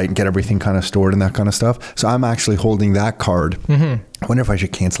a flight and get everything kind of stored and that kind of stuff. So I'm actually holding that card. I wonder if I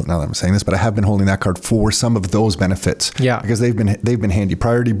should cancel it now that I'm saying this, but I have been holding that card for some of those benefits. Yeah. Because they've been handy.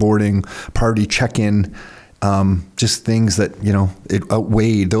 Priority boarding, priority check-in, just things that,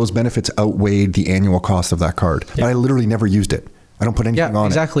 those benefits outweighed the annual cost of that card. Yeah. But I literally never used it. I don't put anything on it.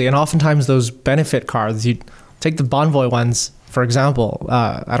 Exactly. And oftentimes those benefit cards, you take the Bonvoy ones, for example.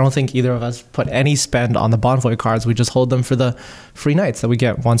 I don't think either of us put any spend on the Bonvoy cards. We just hold them for the free nights that we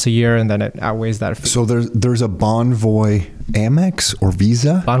get once a year, and then it outweighs that fee. So there's a Bonvoy Amex or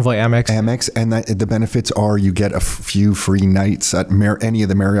Visa? Bonvoy Amex. Amex, and the benefits are you get a few free nights at any of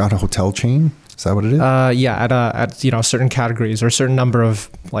the Marriott hotel chain? Is that what it is? At certain categories or a certain number of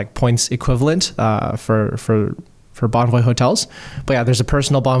like points equivalent for Bonvoy hotels. But yeah, there's a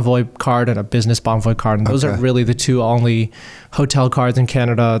personal Bonvoy card and a business Bonvoy card. And those are really the two only hotel cards in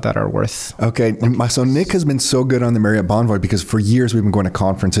Canada that are worth. Okay. So Nick has been so good on the Marriott Bonvoy because for years we've been going to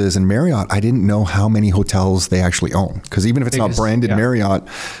conferences, and Marriott, I didn't know how many hotels they actually own. Because even if it's not branded Marriott,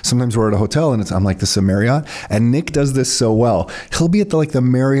 sometimes we're at a hotel and I'm like, this is a Marriott. And Nick does this so well. He'll be at the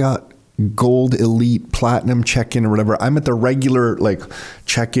Marriott Gold, Elite, Platinum check-in or whatever. I'm at the regular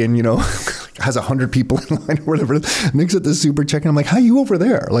check-in, has 100 people in line or whatever. Nick's at the super check-in. I'm like, how are you over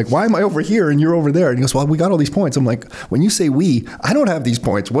there? Why am I over here and you're over there? And he goes, well, we got all these points. I'm like, when you say we, I don't have these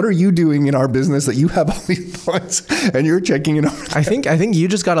points. What are you doing in our business that you have all these points and you're checking in over there? I think you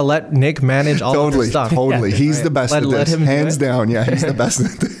just got to let Nick manage all of this stuff. Totally. He's the best at this. Let him hands down. Yeah, he's the best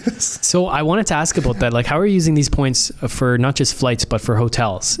at this. So I wanted to ask about that. How are you using these points for not just flights, but for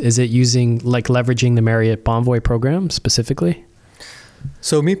hotels? Is it leveraging the Marriott Bonvoy program specifically?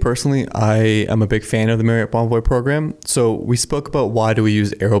 So me personally, I am a big fan of the Marriott Bonvoy program. So we spoke about why do we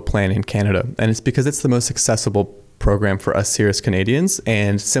use Aeroplan in Canada, and it's because it's the most accessible program for us here as Canadians,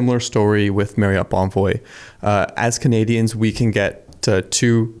 and similar story with Marriott Bonvoy. As Canadians, we can get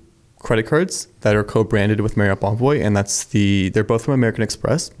 2 credit cards that are co-branded with Marriott Bonvoy, and they're both from American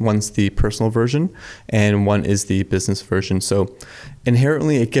Express. One's the personal version and one is the business version. So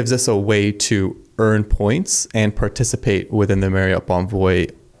inherently it gives us a way to earn points and participate within the Marriott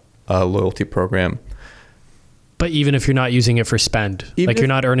Bonvoy loyalty program. But even if you're not using it for spend, you're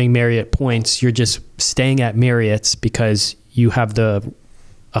not earning Marriott points, you're just staying at Marriott's because you have a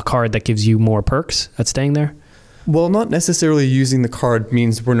card that gives you more perks at staying there? Well, not necessarily using the card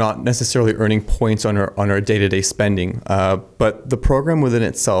means we're not necessarily earning points on our day-to-day spending. But the program within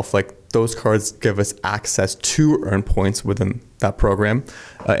itself, those cards give us access to earn points within that program.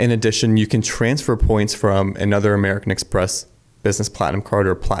 In addition, you can transfer points from another American Express Business Platinum card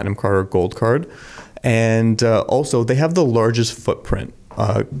or Platinum card or Gold card. And also, they have the largest footprint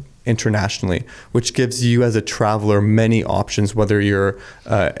internationally, which gives you as a traveler many options, whether you're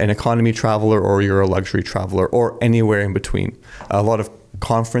an economy traveler or you're a luxury traveler or anywhere in between. A lot of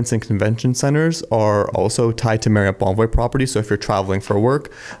conference and convention centers are also tied to Marriott Bonvoy properties. So if you're traveling for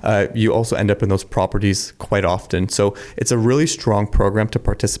work, you also end up in those properties quite often. So it's a really strong program to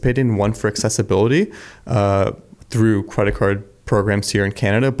participate in, one for accessibility through credit card programs here in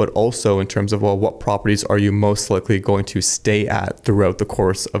Canada, but also in terms of, what properties are you most likely going to stay at throughout the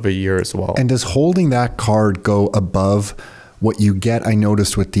course of a year as well. And does holding that card go above what you get? I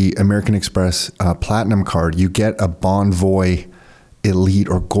noticed with the American Express Platinum card, you get a Bonvoy Elite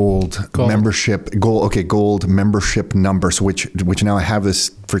or Gold membership, Gold membership number, so which now I have this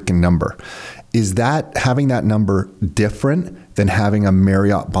freaking number. Is that, having that number, different than having a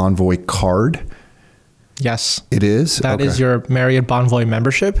Marriott Bonvoy card? Yes. It is? That is your Marriott Bonvoy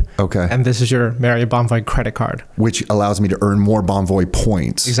membership. Okay. And this is your Marriott Bonvoy credit card. Which allows me to earn more Bonvoy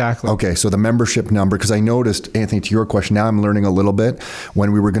points. Exactly. Okay, so the membership number, because I noticed, Anthony, to your question, now I'm learning a little bit.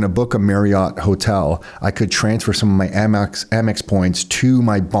 When we were going to book a Marriott hotel, I could transfer some of my Amex points to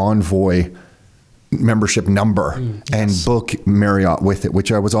my Bonvoy membership number and book Marriott with it,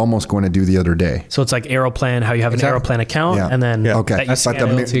 which I was almost going to do the other day. So it's like Aeroplan, how you have an Aeroplan account and then okay, that's but the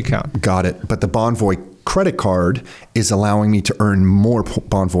loyalty account. Got it. But the Bonvoy credit card is allowing me to earn more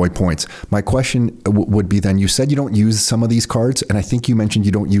Bonvoy points. My question would be then, you said you don't use some of these cards, and I think you mentioned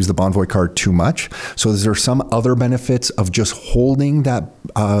you don't use the Bonvoy card too much. So is there some other benefits of just holding that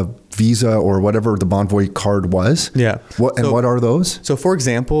Visa or whatever the Bonvoy card was? Yeah. What are those? So for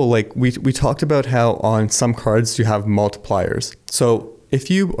example, we talked about how on some cards you have multipliers. So if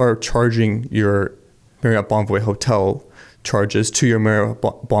you are charging your Marriott Bonvoy hotel charges to your Marriott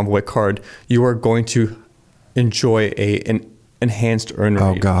Bonvoy card, you are going to enjoy an enhanced earn rate.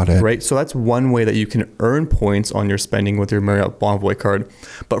 Oh, got it. Right? So that's one way that you can earn points on your spending with your Marriott Bonvoy card.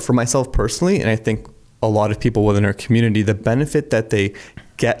 But for myself personally, and I think a lot of people within our community, the benefit that they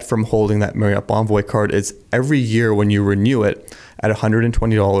get from holding that Marriott Bonvoy card is every year when you renew it at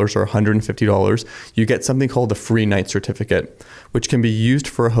 $120 or $150, you get something called a free night certificate, which can be used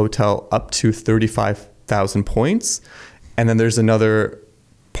for a hotel up to 35,000 points. And then there's another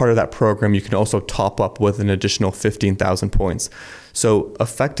part of that program you can also top up with an additional 15,000 points. So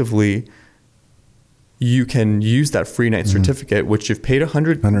effectively, you can use that free night certificate, which you've paid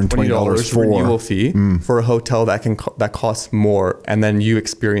 $120 renewal fee for a hotel that costs more, and then you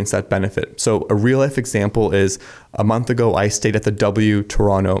experience that benefit. So a real life example is a month ago, I stayed at the W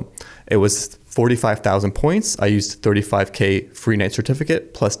Toronto. It was 45,000 points. I used 35K free night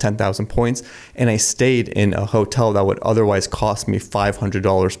certificate plus 10,000 points, and I stayed in a hotel that would otherwise cost me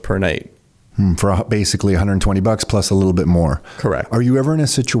 $500 per night. For basically $120 plus a little bit more. Correct. Are you ever in a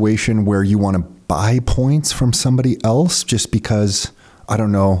situation where you want to buy points from somebody else just because, I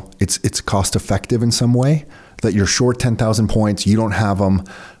don't know, it's cost effective in some way, that you're short 10,000 points, you don't have them,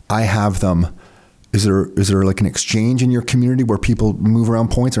 I have them. Is there like an exchange in your community where people move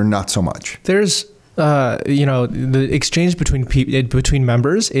around points, or not so much? There's, the exchange between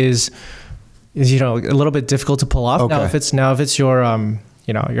members is a little bit difficult to pull off. Okay. Now if it's your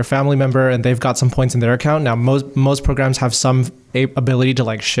your family member and they've got some points in their account. Now most programs have some ability to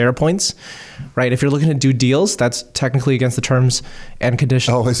like share points, right? If you're looking to do deals, that's technically against the terms and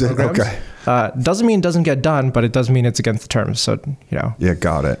conditions. Oh, is it? Okay. Doesn't mean it doesn't get done, but it does mean it's against the terms. So, Yeah,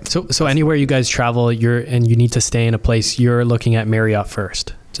 got it. So anywhere you guys travel, and you need to stay in a place, you're looking at Marriott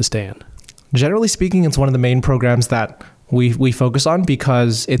first to stay in. Generally speaking, it's one of the main programs that we focus on,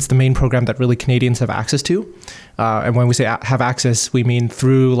 because it's the main program that really Canadians have access to. And when we say have access, we mean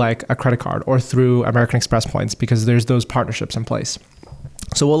through like a credit card or through American Express points, because there's those partnerships in place.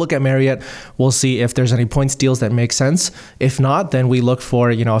 So we'll look at Marriott. We'll see if there's any points deals that make sense. If not, then we look for,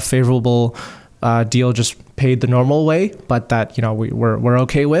 a favorable deal just paid the normal way, but that, we're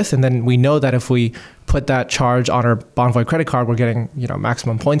okay with. And then we know that if we put that charge on our Bonvoy credit card, we're getting,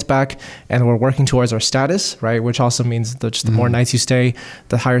 maximum points back, and we're working towards our status, right? Which also means that just the more nights you stay,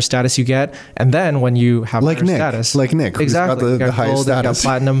 the higher status you get. And then when you have like higher Nick, status, like Nick, exactly, who's got the highest status,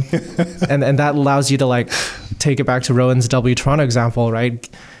 platinum, and that allows you to like take it back to Rohin's W Toronto example, right?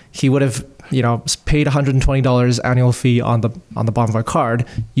 He would have, paid $120 annual fee on the Bonvoy card,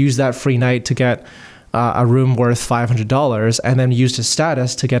 use that free night to get a room worth $500, and then used his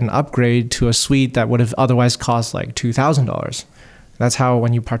status to get an upgrade to a suite that would have otherwise cost like $2,000. That's how,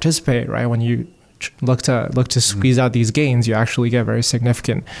 when you participate, right? When you look to squeeze out these gains, you actually get very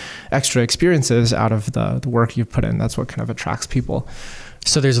significant extra experiences out of the work you've put in. That's what kind of attracts people.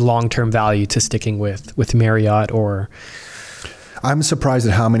 So there's long-term value to sticking with Marriott. Or I'm surprised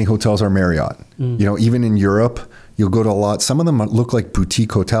at how many hotels are Marriott. Even in Europe, you'll go to a lot. Some of them look like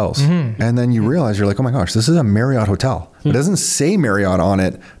boutique hotels. Mm-hmm. And then you realize, you're like, oh my gosh, this is a Marriott hotel. It doesn't say Marriott on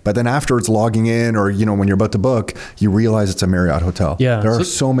it, but then after it's logging in, or, when you're about to book, you realize it's a Marriott hotel. Yeah. There are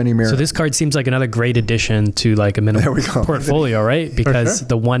so many Marriott. So this card seems like another great addition to like a minimum portfolio, right? Because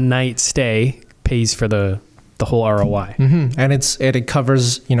the one night stay pays for the whole ROI. Mm-hmm. And it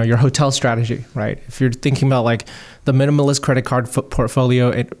covers, your hotel strategy, right? If you're thinking about like the minimalist credit card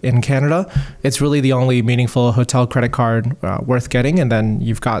portfolio in Canada, it's really the only meaningful hotel credit card worth getting. And then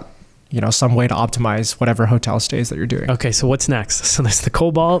you've got, some way to optimize whatever hotel stays that you're doing. Okay. So what's next? So there's the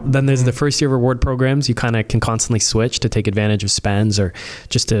Cobalt, then there's the first year reward programs. You kind of can constantly switch to take advantage of spends, or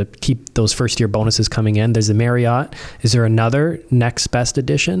just to keep those first year bonuses coming in. There's the Marriott. Is there another next best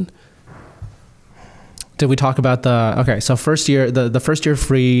addition? Did we talk about so first year, the first year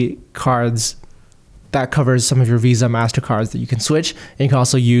free cards, that covers some of your Visa, MasterCards that you can switch, and you can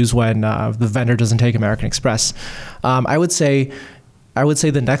also use when the vendor doesn't take American Express. I would say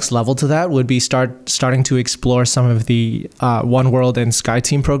the next level to that would be starting to explore some of the One World and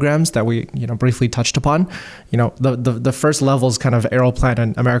SkyTeam programs that we briefly touched upon. The first level is kind of Aeroplan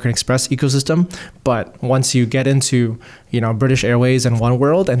and American Express ecosystem, but once you get into British Airways and One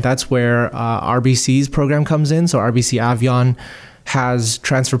World, and that's where RBC's program comes in. So RBC Avion has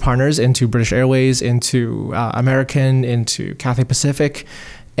transfer partners into British Airways, into American, into Cathay Pacific,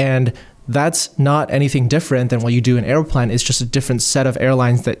 and that's not anything different than what you do in Aeroplan. It's just a different set of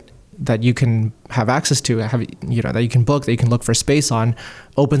airlines that you can have access to, that you can book, that you can look for space on,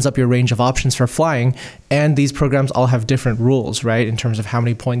 opens up your range of options for flying. And these programs all have different rules, right, in terms of how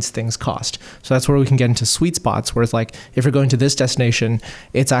many points things cost. So that's where we can get into sweet spots, where it's like, if you're going to this destination,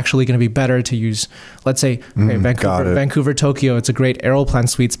 it's actually going to be better to use, let's say, Vancouver, Tokyo. It's a great Aeroplan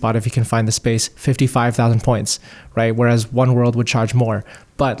sweet spot if you can find the space, 55,000 points, right? Whereas One World would charge more.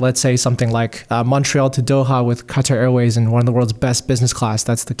 But let's say something like Montreal to Doha with Qatar Airways and one of the world's best business class.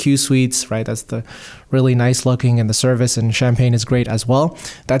 That's the Q suites, right? That's the really nice looking, and the service and champagne is great as well.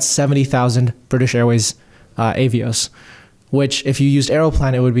 That's 70,000 British Airways Avios, which if you used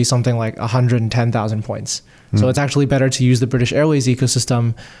Aeroplan, it would be something like 110,000 points. So it's actually better to use the British Airways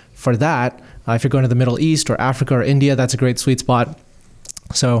ecosystem for that. If you're going to the Middle East or Africa or India, that's a great sweet spot.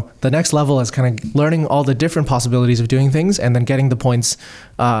 So the next level is kind of learning all the different possibilities of doing things, and then getting the points,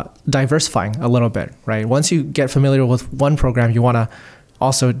 diversifying a little bit, right? Once you get familiar with one program, you want to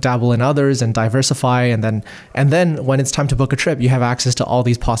also dabble in others and diversify. And then when it's time to book a trip, you have access to all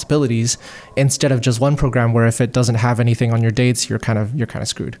these possibilities instead of just one program, where if it doesn't have anything on your dates, you're kind of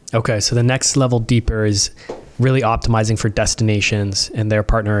screwed. Okay. So the next level deeper is really optimizing for destinations and their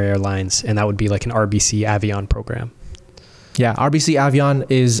partner airlines. And that would be like an RBC Avion program. Yeah, RBC Avion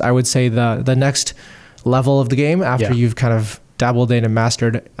is, I would say, the next level of the game after you've kind of dabbled in and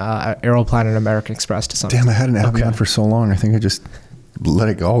mastered Aeroplan and American Express to some Damn, I extent. had an Avion for so long. I think I just let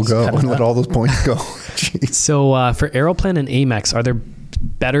it all go and let all those points go. Jeez. So for Aeroplan and Amex, are there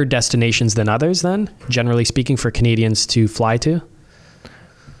better destinations than others then, generally speaking, for Canadians to fly to?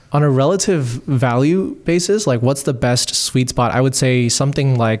 On a relative value basis, like what's the best sweet spot? I would say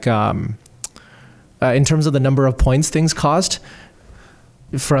something like, in terms of the number of points things cost,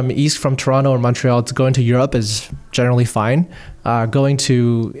 from Toronto or Montreal to going to Europe is generally fine. Going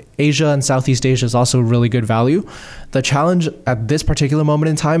to Asia and Southeast Asia is also really good value. The challenge at this particular moment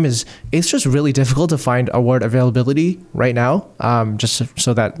in time is it's just really difficult to find award availability right now, just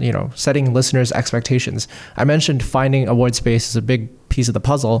so that, setting listeners' expectations. I mentioned finding award space is a big piece of the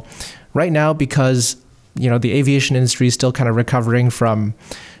puzzle right now because, the aviation industry is still kind of recovering from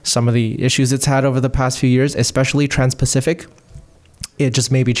some of the issues it's had over the past few years, especially Trans-Pacific. It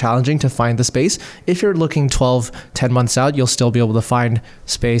just may be challenging to find the space. If you're looking 12, 10 months out, you'll still be able to find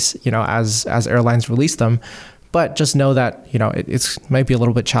space, as airlines release them. But just know that, it might be a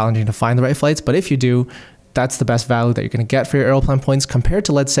little bit challenging to find the right flights. But if you do, that's the best value that you're going to get for your Aeroplan points compared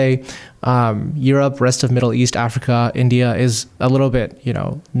to, let's say, Europe, rest of Middle East, Africa, India is a little bit,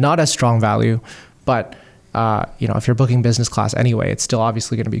 not as strong value. But, if you're booking business class anyway, it's still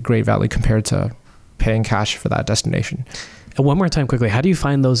obviously going to be great value compared to paying cash for that destination. And one more time quickly, how do you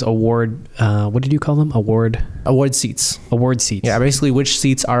find those award, what did you call them? Award seats. Award seats. Yeah, basically which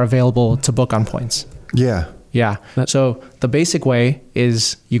seats are available to book on points. Yeah. Yeah. So the basic way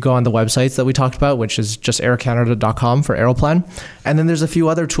is you go on the websites that we talked about, which is just aircanada.com for Aeroplan. And then there's a few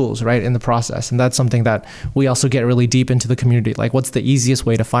other tools, right, in the process. And that's something that we also get really deep into the community. Like, what's the easiest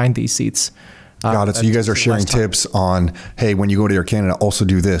way to find these seats? Got it. So you guys are sharing tips on, hey, when you go to Air Canada, also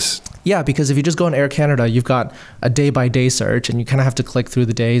do this. Yeah, because if you just go on Air Canada, you've got a day-by-day search, and you kind of have to click through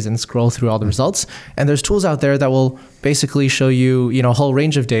the days and scroll through all the results. And there's tools out there that will basically show you, a whole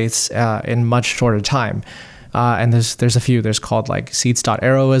range of dates in much shorter time. And there's a few. There's called like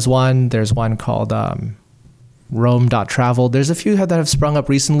seats.aero is one. There's one called Rome.travel. There's a few that have sprung up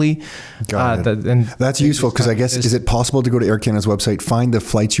recently. Got it. And that's useful because I guess, is it possible to go to Air Canada's website, find the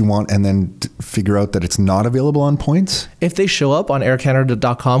flights you want, and then figure out that it's not available on points? If they show up on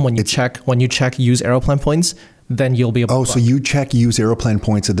aircanada.com when you check use Aeroplan points, then you'll be able to. Oh, so you check use Aeroplan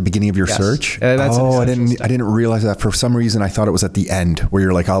points at the beginning of your search? I didn't realize that. For some reason, I thought it was at the end where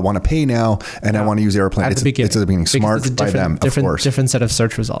you're like, I want to pay now and I want to use Aeroplan. It's at the beginning. Smart by them, of course. Different set of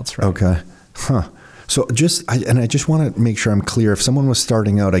search results, right? Okay. Huh. So I just want to make sure I'm clear. If someone was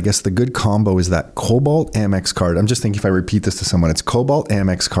starting out, I guess the good combo is that Cobalt Amex card. I'm just thinking if I repeat this to someone, it's Cobalt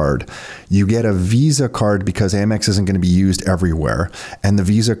Amex card. You get a Visa card because Amex isn't going to be used everywhere. And the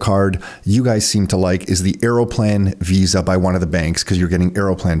Visa card you guys seem to like is the Aeroplan Visa by one of the banks because you're getting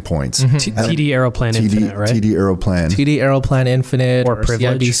Aeroplan points. Mm-hmm. TD Aeroplan Infinite, right? TD Aeroplan. TD Aeroplan Infinite or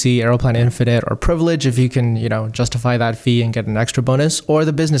Privilege. CIBC Aeroplan Infinite or Privilege if you can, justify that fee and get an extra bonus, or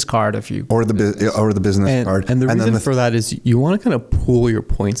the business card if you... Or the business card. And the reason for that is you want to kind of pool your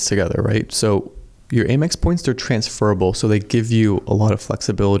points together, right? So your Amex points, they're transferable, so they give you a lot of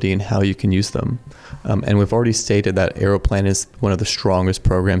flexibility in how you can use them. And we've already stated that Aeroplan is one of the strongest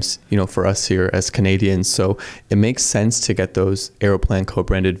programs, for us here as Canadians. So it makes sense to get those Aeroplan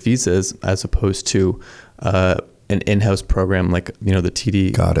co-branded visas as opposed to an in-house program like the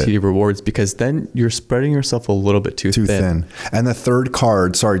TD rewards, because then you're spreading yourself a little bit too thin. And the third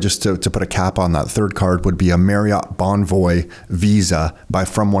card, sorry, just to put a cap on that, third card would be a Marriott Bonvoy Visa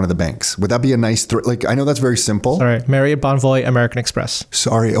from one of the banks. Would that be a nice I know that's very simple. Sorry, Marriott Bonvoy American Express.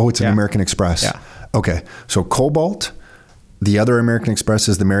 Sorry, it's an American Express. Yeah. Okay, so Cobalt. The other American Express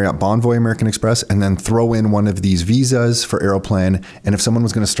is the Marriott Bonvoy American Express, and then throw in one of these visas for Aeroplan. And if someone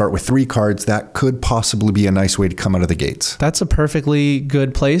was going to start with 3 cards, that could possibly be a nice way to come out of the gates. That's a perfectly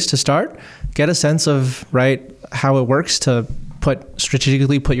good place to start. Get a sense of how it works to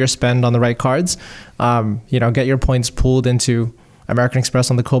strategically put your spend on the right cards. Get your points pooled into American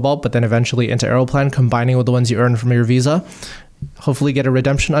Express on the Cobalt, but then eventually into Aeroplan, combining with the ones you earn from your visa. Hopefully get a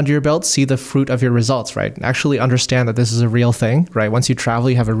redemption under your belt, see the fruit of your results, right? Actually understand that this is a real thing, right? Once you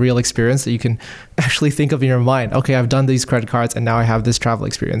travel, you have a real experience that you can actually think of in your mind. Okay, I've done these credit cards and now I have this travel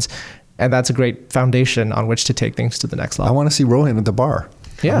experience. And that's a great foundation on which to take things to the next level. I want to see Rohin at the bar.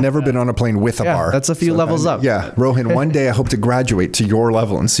 Yeah. I've never been on a plane with a bar. That's a few levels up. Yeah. Rohin, one day I hope to graduate to your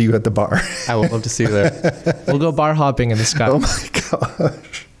level and see you at the bar. I would love to see you there. We'll go bar hopping in the sky. Oh my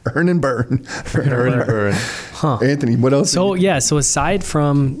gosh. Earn and burn. Huh. Anthony, what else? So aside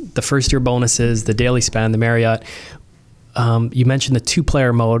from the first year bonuses, the daily spend, the Marriott, you mentioned the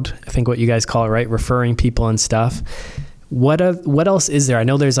 2-player mode, I think what you guys call it, right? Referring people and stuff. What else is there? I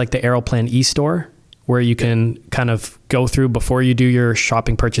know there's like the Aeroplan e-store where you can kind of go through before you do your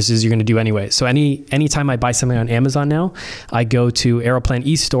shopping purchases you're going to do anyway. So anytime I buy something on Amazon now, I go to Aeroplan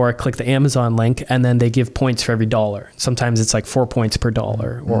eStore, click the Amazon link, and then they give points for every $1. Sometimes it's like 4 points per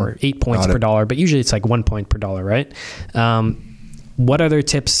dollar or 8 points per dollar, but usually it's like 1 point per dollar, right? What other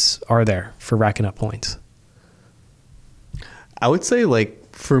tips are there for racking up points? I would say,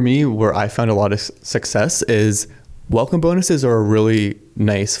 like, for me, where I found a lot of success is welcome bonuses are a really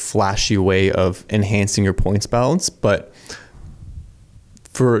nice, flashy way of enhancing your points balance. But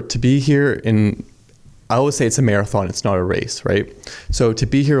to be here I always say it's a marathon, it's not a race, right? So to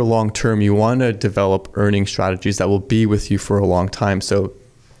be here long term, you want to develop earning strategies that will be with you for a long time. So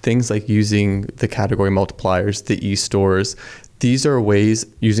things like using the category multipliers, the e-stores, these are ways,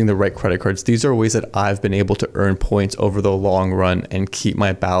 using the right credit cards, these are ways that I've been able to earn points over the long run and keep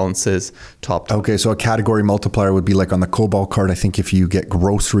my balances topped up. Okay, so a category multiplier would be like on the Cobalt card, I think if you get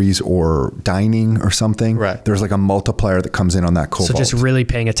groceries or dining or something, right, there's like a multiplier that comes in on that Cobalt. So just really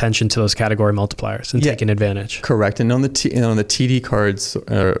paying attention to those category multipliers and taking advantage. Correct. And on the TD cards,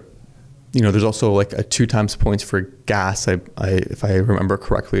 there's also like a 2 times points for gas, if I remember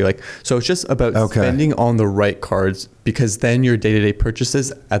correctly. Like, so it's just about spending on the right cards, because then your day-to-day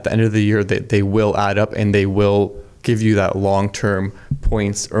purchases at the end of the year, they will add up and they will give you that long-term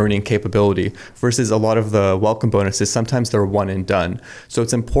points earning capability, versus a lot of the welcome bonuses, sometimes they're one and done. So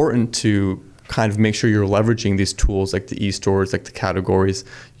it's important to kind of make sure you're leveraging these tools like the e-stores, like the categories,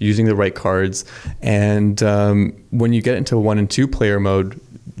 using the right cards. And when you get into 1 and 2 player mode,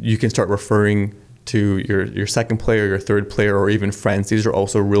 you can start referring to your second player, your third player, or even friends. These are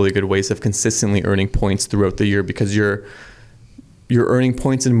also really good ways of consistently earning points throughout the year, because you're earning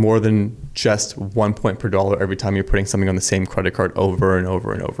points in more than just 1 point per dollar every time you're putting something on the same credit card over and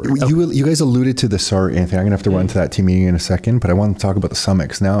over and over. You guys alluded to this. Sorry, Anthony, I'm going to have to run to that team meeting in a second, but I want to talk about the summit,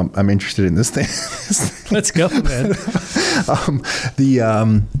 because now I'm interested in this thing. Let's go, man.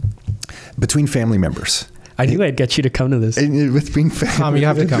 Between family members. I knew I'd get you to come to this. Between family, you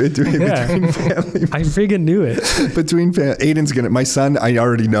have to come. Between family, I freaking knew it. Aiden's gonna. My son, I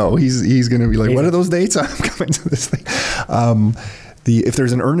already know. He's gonna be like, what are those dates? I'm coming to this thing. If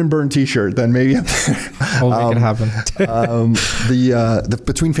there's an Earn and Burn T-shirt, then maybe we'll make it happen. The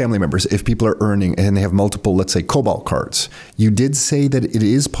between family members, if people are earning and they have multiple, let's say, Cobalt cards, you did say that it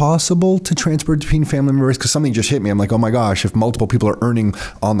is possible to transfer between family members, because something just hit me. I'm like, oh my gosh, if multiple people are earning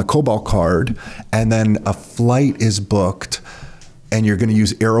on the Cobalt card and then a flight is booked and you're going to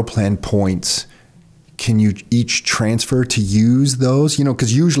use Aeroplan points, can you each transfer to use those?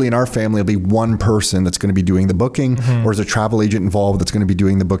 Because usually in our family, it'll be one person that's going to be doing the booking, or is a travel agent involved that's going to be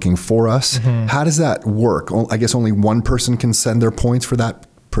doing the booking for us. How does that work? I guess only one person can send their points for that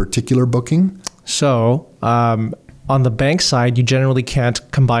particular booking? So on the bank side, you generally can't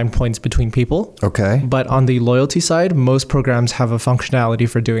combine points between people. Okay. But on the loyalty side, most programs have a functionality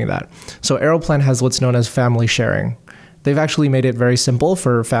for doing that. So Aeroplan has what's known as family sharing. They've actually made it very simple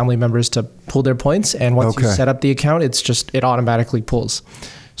for family members to pull their points. And once you set up the account, it automatically pulls.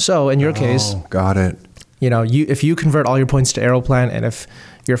 So in your case, got it. If you convert all your points to Aeroplan, and if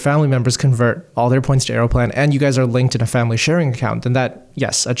your family members convert all their points to Aeroplan, and you guys are linked in a family sharing account, then that,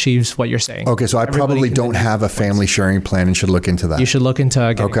 yes, achieves what you're saying. Okay, so I probably don't have a family sharing plan and should look into that. You should look into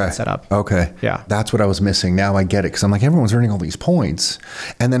getting that set up. Okay. Yeah. That's what I was missing. Now I get it, because I'm like, everyone's earning all these points.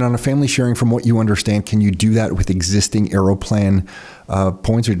 And then on a family sharing, from what you understand, can you do that with existing Aeroplan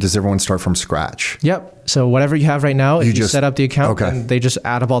points, or does everyone start from scratch? Yep. So whatever you have right now, if you set up the account, and they just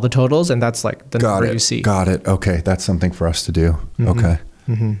add up all the totals, and that's like the number you see. Got it. Okay. That's something for us to do. Okay.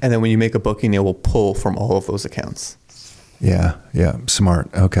 And then when you make a booking, it will pull from all of those accounts. Yeah. Smart.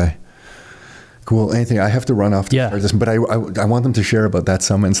 Okay. Cool. Anthony, I have to run off to start this, but I want them to share about that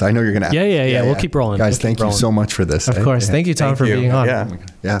summit. So I know you're going to. Yeah. We'll keep rolling. Guys, thank you so much for this. Of course. Thank you, Tom, for being on.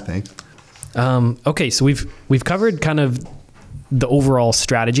 Yeah. Thanks. Okay. So we've covered kind of the overall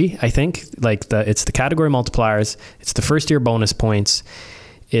strategy, I think. Like it's the category multipliers. It's the first year bonus points.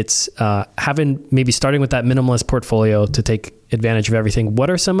 It's maybe starting with that minimalist portfolio to take advantage of everything. What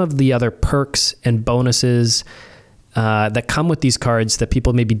are some of the other perks and bonuses that come with these cards that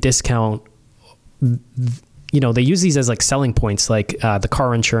people maybe discount? They use these as like selling points, like the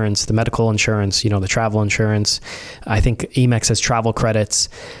car insurance, the medical insurance, the travel insurance. I think Amex has travel credits.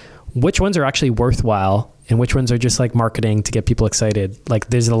 Which ones are actually worthwhile and which ones are just like marketing to get people excited? Like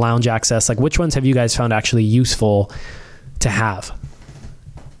there's the lounge access. Like which ones have you guys found actually useful to have?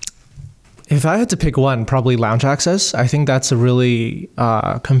 If I had to pick one, probably lounge access. I think that's a really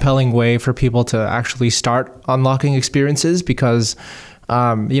compelling way for people to actually start unlocking experiences, because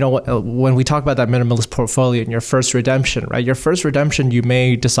when we talk about that minimalist portfolio and your first redemption, right? Your first redemption, you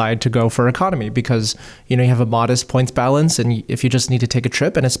may decide to go for economy because, you have a modest points balance. And if you just need to take a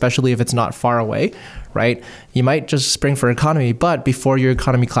trip, and especially if it's not far away, right? You might just spring for economy, but before your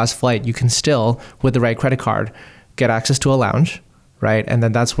economy class flight, you can still, with the right credit card, get access to a lounge, right? And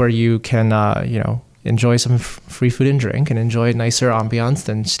then that's where you can, enjoy some free food and drink and enjoy nicer ambiance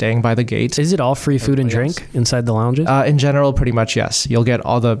than staying by the gate. Is it all free food and drink inside the lounges? In general, pretty much, yes. You'll get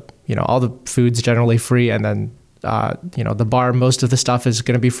all the foods generally free, and then the bar, most of the stuff is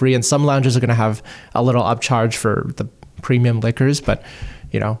going to be free, and some lounges are going to have a little upcharge for the premium liquors, but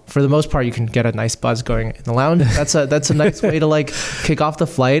for the most part, you can get a nice buzz going in the lounge. That's a nice way to kick off the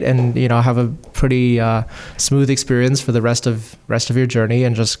flight and have a pretty smooth experience for the rest of your journey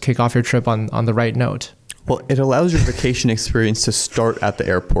and just kick off your trip on the right note. Well, it allows your vacation experience to start at the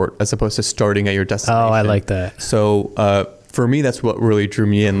airport as opposed to starting at your destination. Oh, I like that. So for me, that's what really drew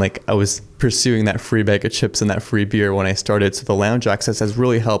me in. I was pursuing that free bag of chips and that free beer when I started. So the lounge access has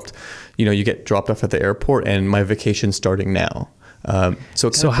really helped. You get dropped off at the airport, and my vacation's starting now.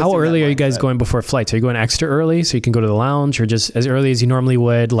 So how early are you guys going before flights? Are you going extra early so you can go to the lounge, or just as early as you normally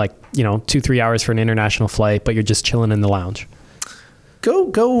would, 2-3 hours for an international flight, but you're just chilling in the lounge?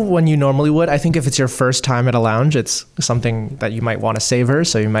 Go when you normally would. I think if it's your first time at a lounge, it's something that you might want to savor.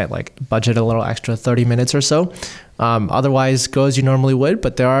 So you might budget a little extra 30 minutes or so. Otherwise, go as you normally would.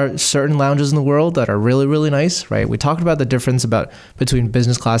 But there are certain lounges in the world that are really, really nice, right? We talked about the difference between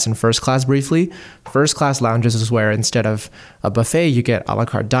business class and first class briefly. First class lounges is where instead of a buffet, you get a la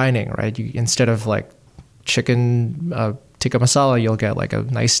carte dining, right? Instead of chicken tikka masala, you'll get a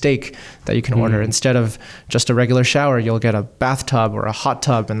nice steak that you can order. Instead of just a regular shower, you'll get a bathtub or a hot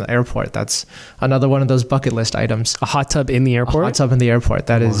tub in the airport. That's another one of those bucket list items. A hot tub in the airport? A hot tub in the airport.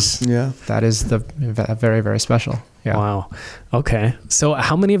 That is very, very special. Yeah. Wow. Okay. So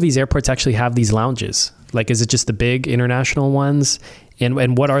how many of these airports actually have these lounges? Is it just the big international ones?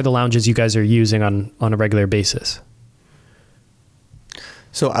 And what are the lounges you guys are using on a regular basis?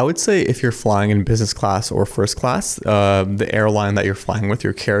 So I would say if you're flying in business class or first class, the airline that you're flying with,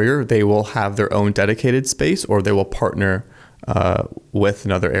 your carrier, they will have their own dedicated space, or they will partner with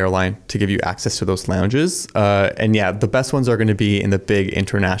another airline to give you access to those lounges. And yeah, the best ones are going to be in the big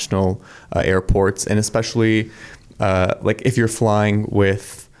international airports, and especially if you're flying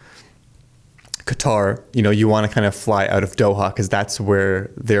with Qatar, you want to kind of fly out of Doha because that's where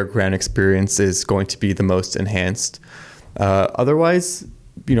their ground experience is going to be the most enhanced. Otherwise,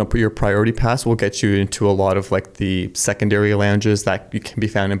 your priority pass will get you into a lot of the secondary lounges that you can be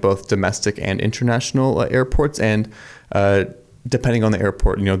found in both domestic and international airports. And depending on the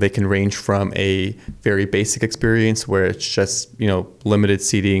airport, they can range from a very basic experience where it's just, limited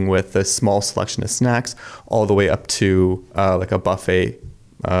seating with a small selection of snacks, all the way up to a buffet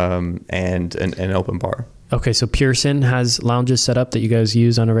and an open bar. Okay, so Pearson has lounges set up that you guys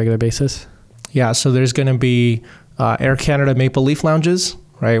use on a regular basis? Yeah, so there's going to be Air Canada Maple Leaf lounges,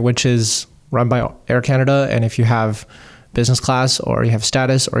 right, which is run by Air Canada. And if you have business class, or you have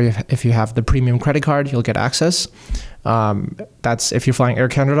status, or if you have the premium credit card, you'll get access. That's if you're flying Air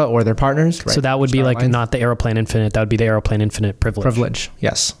Canada or their partners. Right? So that would be not the Aeroplan Infinite. That would be the Aeroplan Infinite privilege.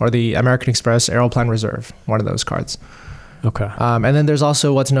 Yes. Or the American Express Aeroplan Reserve, one of those cards. Okay. And then there's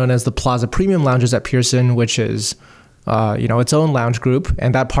also what's known as the Plaza Premium Lounges at Pearson, which is, its own lounge group,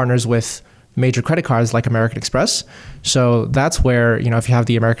 and that partners with major credit cards like American Express. So that's where, if you have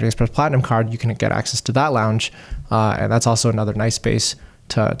the American Express Platinum card, you can get access to that lounge. And that's also another nice space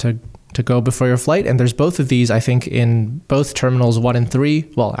to go before your flight. And there's both of these, I think, in both terminals 1 and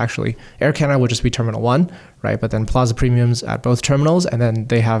 3. Well, actually, Air Canada would just be terminal 1, right? But then Plaza Premiums at both terminals. And then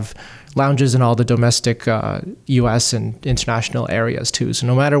they have lounges in all the domestic US and international areas too. So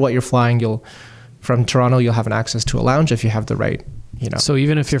no matter what you're flying, from Toronto, you'll have an access to a lounge if you have the right. So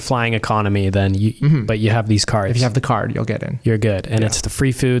even if you're flying economy, then but you have these cards. If you have the card, you'll get in. You're good. And it's the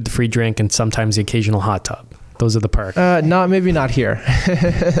free food, the free drink, and sometimes the occasional hot tub. Those are the perks. Maybe not here.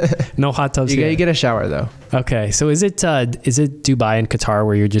 No hot tubs here. You get a shower though. Okay. So is it Dubai and Qatar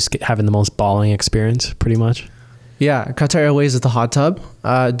where you're just having the most balling experience pretty much? Yeah, Qatar Airways is the hot tub.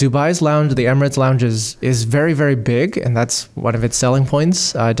 Dubai's lounge, the Emirates lounge, is very, very big, and that's one of its selling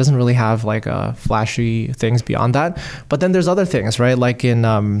points. It doesn't really have flashy things beyond that. But then there's other things, right? Like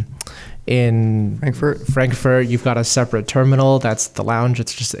in Frankfurt, you've got a separate terminal. That's the lounge.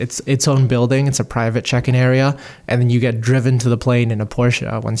 It's just its own building. It's a private check-in area, and then you get driven to the plane in a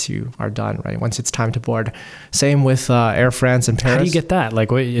Porsche once you are done, right? Once it's time to board. Same with Air France and Paris. How do you get that?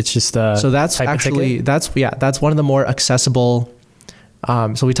 It's just so that's actually that's one of the more accessible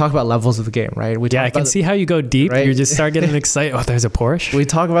So we talk about levels of the game, right? I can see how you go deep. Right? You just start getting excited. Oh, there's a Porsche. We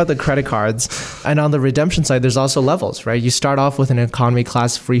talk about the credit cards. And on the redemption side, there's also levels, right? You start off with an economy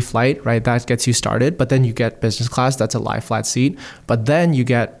class free flight, right? That gets you started. But then you get business class. That's a lie flat seat. But then you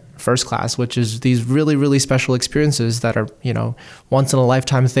get first class, which is these really, really special experiences that are, once in a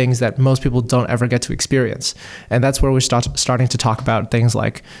lifetime things that most people don't ever get to experience. And that's where we're starting to talk about things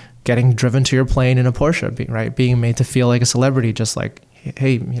like getting driven to your plane in a Porsche, right? Being made to feel like a celebrity, just like,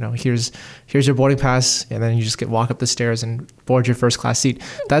 hey, here's your boarding pass, and then you just walk up the stairs and board your first class seat.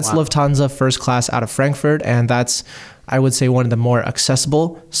 That's Lufthansa first class out of Frankfurt, and that's, I would say, one of the more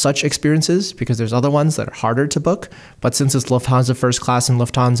accessible such experiences, because there's other ones that are harder to book. But since it's Lufthansa first class and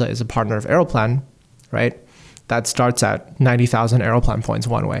Lufthansa is a partner of Aeroplan, right? That starts at 90,000 Aeroplan points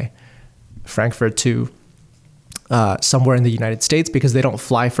one way. Frankfurt to somewhere in the United States, because they don't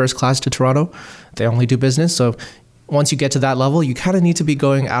fly first class to Toronto. They only do business. So once you get to that level, you kind of need to be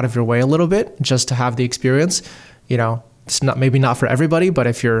going out of your way a little bit just to have the experience. It's maybe not for everybody, but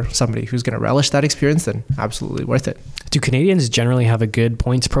if you're somebody who's going to relish that experience, then absolutely worth it. Do Canadians generally have a good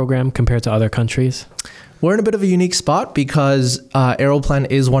points program compared to other countries? We're in a bit of a unique spot because Aeroplan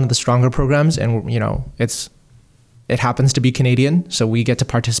is one of the stronger programs, and it happens to be Canadian, so we get to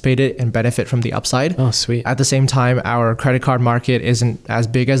participate in it and benefit from the upside. Oh, sweet. At the same time, our credit card market isn't as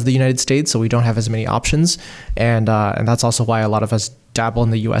big as the United States, so we don't have as many options. And that's also why a lot of us dabble in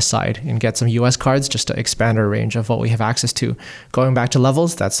the US side and get some US cards just to expand our range of what we have access to. Going back to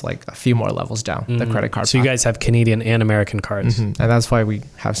levels, that's like a few more levels down, the credit card. So you guys have Canadian and American cards. And that's why we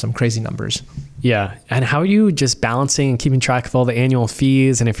have some crazy numbers. Yeah. And how are you just balancing and keeping track of all the annual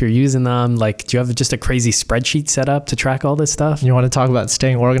fees? And if you're using them, do you have just a crazy spreadsheet set up to track all this stuff? You want to talk about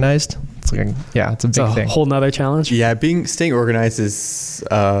staying organized? It's a big thing. A whole nother challenge. Yeah. Staying organized is,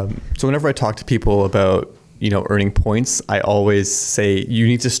 so whenever I talk to people about, earning points, I always say you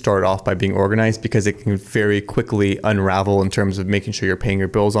need to start off by being organized, because it can very quickly unravel in terms of making sure you're paying your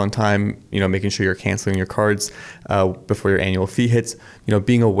bills on time, making sure you're canceling your cards before your annual fee hits,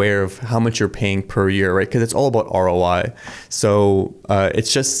 being aware of how much you're paying per year, right? Because it's all about ROI. So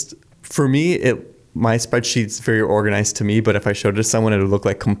it's just, for me, my spreadsheet's very organized to me, but if I showed it to someone, it would look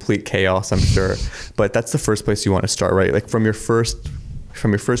like complete chaos, I'm sure. But that's the first place you want to start, right? Like from your first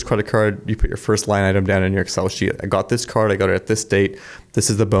credit card, you put your first line item down in your Excel sheet. I got this card, I got it at this date. This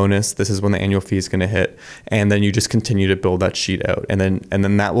is the bonus. This is when the annual fee is going to hit. And then you just continue to build that sheet out. And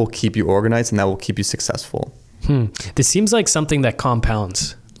then that will keep you organized, and that will keep you successful. This seems like something that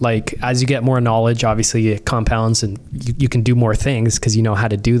compounds. Like as you get more knowledge, obviously it compounds and you can do more things because you know how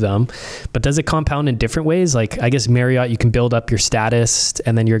to do them. But does it compound in different ways? Like I guess Marriott, you can build up your status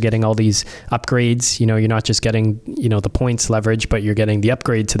and then you're getting all these upgrades. You're not just getting, the points leverage, but you're getting the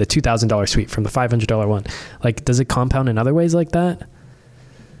upgrade to the $2,000 suite from the $500 one. Like, does it compound in other ways like that?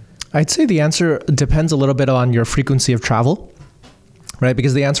 I'd say the answer depends a little bit on your frequency of travel. Right,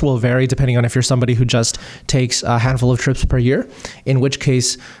 because the answer will vary depending on if you're somebody who just takes a handful of trips per year, in which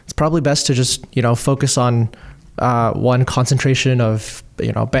case it's probably best to just, focus on one concentration of,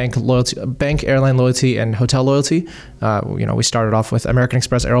 bank loyalty, bank, airline loyalty, and hotel loyalty. We started off with American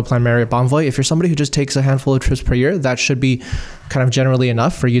Express, Aeroplan, Marriott, Bonvoy. If you're somebody who just takes a handful of trips per year, that should be kind of generally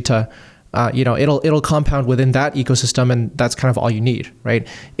enough for you to it'll compound within that ecosystem, and that's kind of all you need, right?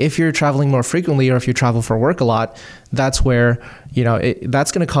 If you're traveling more frequently, or if you travel for work a lot, that's where,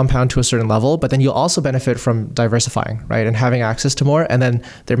 that's going to compound to a certain level, but then you'll also benefit from diversifying, right? And having access to more. And then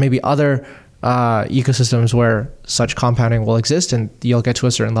there may be other ecosystems where such compounding will exist, and you'll get to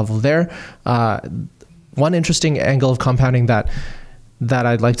a certain level there. One interesting angle of compounding that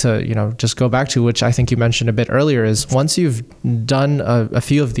I'd like to, just go back to, which I think you mentioned a bit earlier, is once you've done a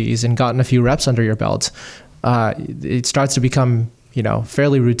few of these and gotten a few reps under your belt, it starts to become,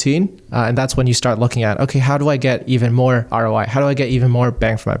 fairly routine. And that's when you start looking at, okay, how do I get even more ROI? How do I get even more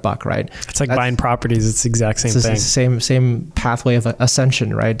bang for my buck, right? It's like buying properties. It's the exact same thing. It's the same pathway of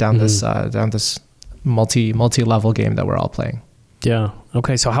ascension, right? Down this multi-level game that we're all playing. Yeah.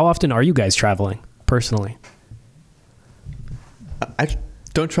 Okay. So how often are you guys traveling personally? I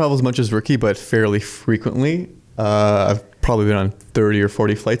don't travel as much as Ricky, but fairly frequently. I've probably been on 30 or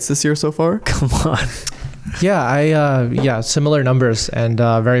 40 flights this year so far. Come on. Yeah, similar numbers, and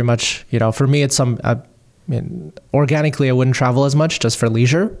very much, for me, it's organically I wouldn't travel as much just for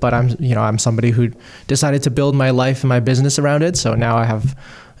leisure, but I'm somebody who decided to build my life and my business around it. So now I have,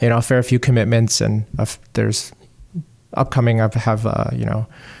 a fair few commitments, and there's upcoming,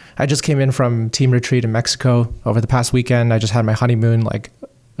 I just came in from team retreat in Mexico over the past weekend. I just had my honeymoon like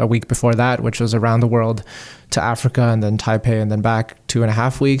a week before that, which was around the world to Africa and then Taipei and then back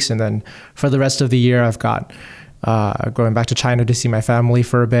 2.5 weeks. And then for the rest of the year, I've got going back to China to see my family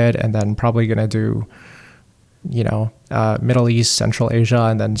for a bit, and then probably going to do, Middle East, Central Asia,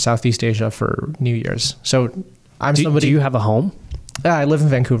 and then Southeast Asia for New Year's. So Do you have a home? Yeah, I live in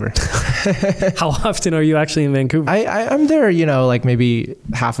Vancouver. How often are you actually in Vancouver? I'm there, like maybe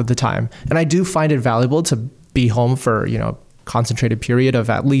half of the time. And I do find it valuable to be home for, concentrated period of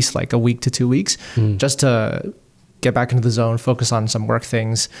at least like a week to 2 weeks, just to get back into the zone, focus on some work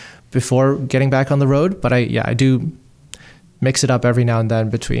things before getting back on the road. But I do mix it up every now and then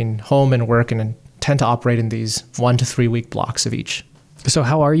between home and work, and tend to operate in these 1 to 3 week blocks of each. So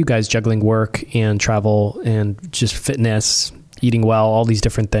how are you guys juggling work and travel and just fitness, eating well, all these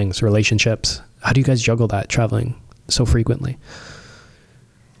different things, relationships? How do you guys juggle that, traveling so frequently?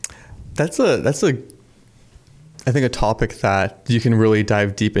 That's I think a topic that you can really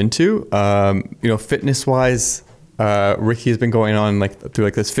dive deep into. Fitness wise, Ricky has been going on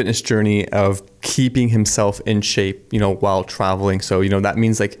through this fitness journey of keeping himself in shape, while traveling. So, that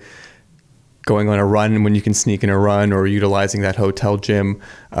means going on a run when you can sneak in a run, or utilizing that hotel gym,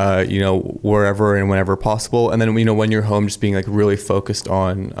 wherever and whenever possible. And then, when you're home, just being really focused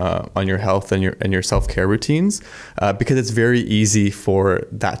on your health and your self-care routines, because it's very easy for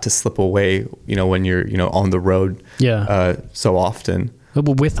that to slip away, when you're, on the road, so often.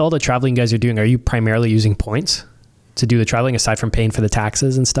 But with all the traveling you guys are doing, are you primarily using points to do the traveling, aside from paying for the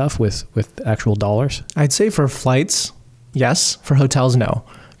taxes and stuff with actual dollars? I'd say for flights, yes. For hotels, no.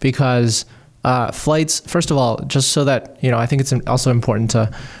 Because flights, first of all, just so that, I think it's also important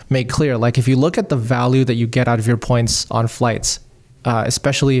to make clear, if you look at the value that you get out of your points on flights,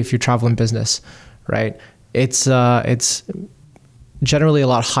 especially if you travel in business, right? It's generally a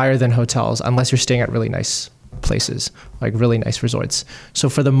lot higher than hotels, unless you're staying at really nice places, like really nice resorts. So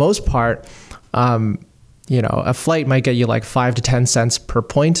for the most part, a flight might get you 5 to 10 cents per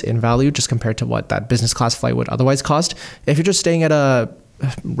point in value, just compared to what that business class flight would otherwise cost. If you're just staying at a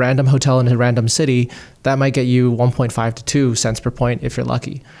random hotel in a random city, that might get you 1.5 to 2 cents per point if you're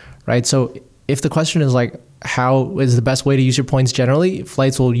lucky, right? So if the question is how is the best way to use your points generally,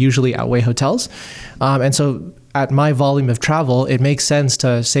 flights will usually outweigh hotels. And so at my volume of travel, it makes sense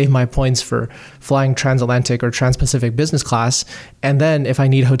to save my points for flying transatlantic or trans-Pacific business class. And then if I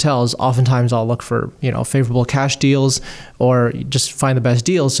need hotels, oftentimes I'll look for, favorable cash deals, or just find the best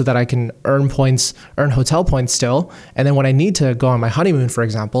deals so that I can earn hotel points still. And then when I need to go on my honeymoon, for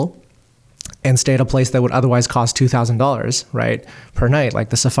example, and stay at a place that would otherwise cost $2,000, right, per night, like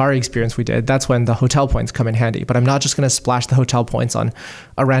the safari experience we did, that's when the hotel points come in handy. But I'm not just going to splash the hotel points on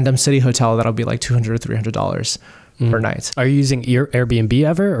a random city hotel that'll be $200 or $300 per night. Are you using Airbnb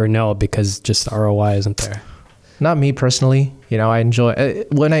ever, or no, because just the ROI isn't there? Not me personally. I enjoy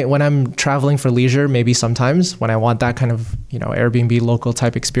when I'm traveling for leisure, maybe sometimes when I want that kind of, Airbnb local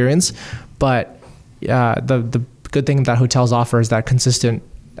type experience. But the good thing that hotels offer is that consistent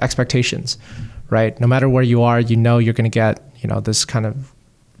expectations, right? No matter where you are, you're going to get, this kind of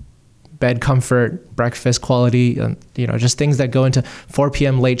bed comfort, breakfast quality, and, just things that go into 4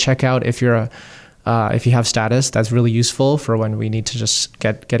 p.m. late checkout. If you have status, that's really useful for when we need to just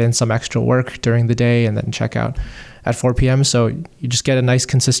get in some extra work during the day and then check out at 4 p.m. So you just get a nice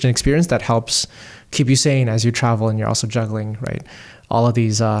consistent experience that helps keep you sane as you travel, and you're also juggling, right, all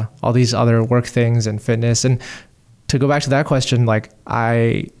these other work things and fitness. And to go back to that question,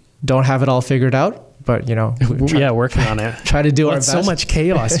 I don't have it all figured out, but working on it. Try to do our best. So much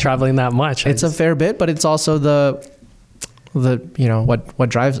chaos traveling that much. It's a fair bit, but it's also what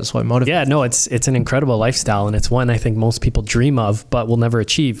drives us, what motivates. Yeah, no, it's an incredible lifestyle, and it's one I think most people dream of but will never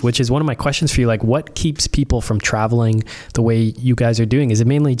achieve, which is one of my questions for you. What keeps people from traveling the way you guys are doing? Is it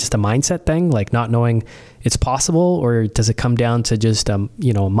mainly just a mindset thing, not knowing it's possible, or does it come down to just a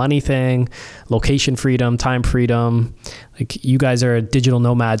money thing, location freedom, time freedom? You guys are a digital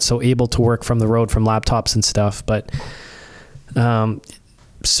nomad, so able to work from the road, from laptops and stuff, but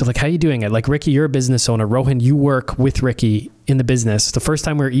so how are you doing it? Ricky, you're a business owner. Rohin, you work with Ricky in the business. The first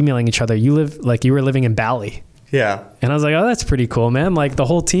time we were emailing each other, you were living in Bali. Yeah. And I was oh, that's pretty cool, man. The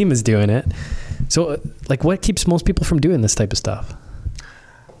whole team is doing it. So what keeps most people from doing this type of stuff?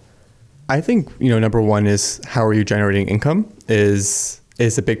 I think, number one is, how are you generating income is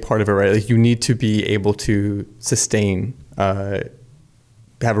a big part of it, right? You need to be able to sustain,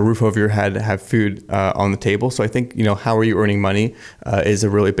 have a roof over your head, have food on the table. So I think, how are you earning money is a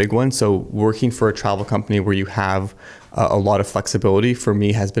really big one. So working for a travel company where you have a lot of flexibility, for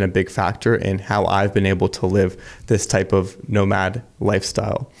me, has been a big factor in how I've been able to live this type of nomad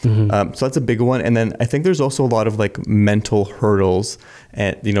lifestyle. Mm-hmm. So that's a big one. And then I think there's also a lot of mental hurdles,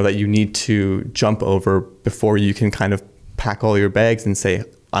 and that you need to jump over before you can kind of pack all your bags and say,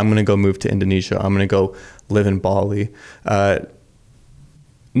 I'm going to go move to Indonesia. I'm going to go live in Bali.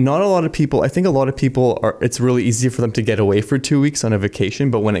 Not a lot of people, I think a lot of people it's really easy for them to get away for 2 weeks on a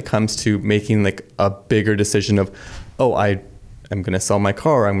vacation. But when it comes to making like a bigger decision of, I'm going to sell my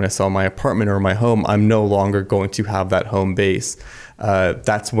car, I'm going to sell my apartment or my home, I'm no longer going to have that home base.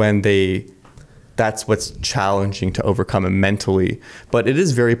 That's what's challenging to overcome mentally. But it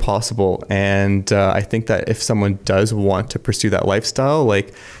is very possible. And I think that if someone does want to pursue that lifestyle,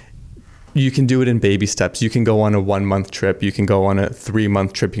 like, you can do it in baby steps. You can go on a 1 month trip. You can go on a 3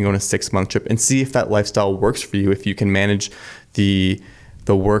 month trip. You can go on a 6 month trip and see if that lifestyle works for you. If you can manage the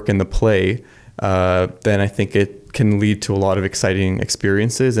work and the play, then I think it can lead to a lot of exciting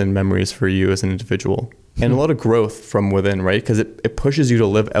experiences and memories for you as an individual. And a lot of growth from within, right? Because it pushes you to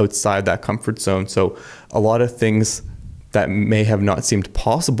live outside that comfort zone. So a lot of things that may have not seemed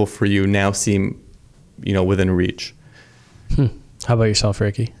possible for you now seem, within reach. How about yourself,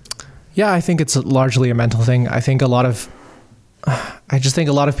 Ricky? Yeah, I think it's largely a mental thing. I just think a lot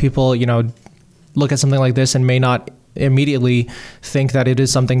of people, look at something like this and may not immediately think that it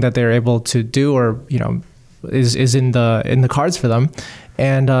is something that they're able to do or, is in the cards for them.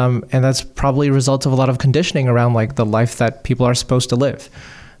 And that's probably a result of a lot of conditioning around like the life that people are supposed to live.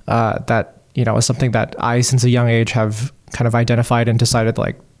 That, is something that I, since a young age, have kind of identified and decided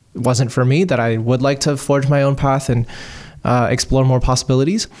like it wasn't for me, that I would like to forge my own path and explore more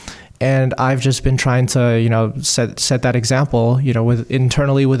possibilities. And I've just been trying to, set that example,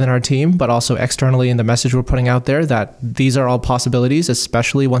 internally within our team, but also externally in the message we're putting out there, that these are all possibilities,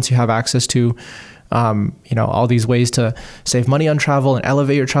 especially once you have access to, all these ways to save money on travel and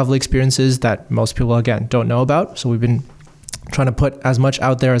elevate your travel experiences that most people, again, don't know about. So we've been trying to put as much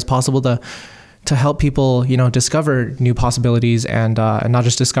out there as possible to help people, discover new possibilities and not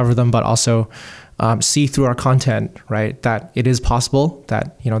just discover them, but also see through our content, right? That it is possible,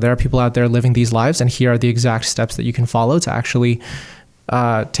 that, there are people out there living these lives, and here are the exact steps that you can follow to actually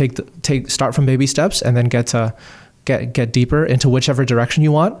start from baby steps and then get deeper into whichever direction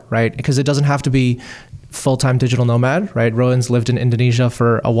you want, right? Because it doesn't have to be full-time digital nomad, right? Rohin's lived in Indonesia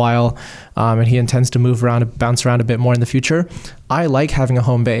for a while, and he intends to bounce around a bit more in the future. I like having a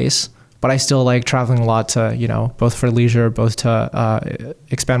home base, but I still like traveling a lot to, both for leisure, both to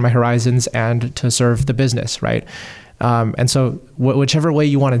expand my horizons and to serve the business, right? And so whichever way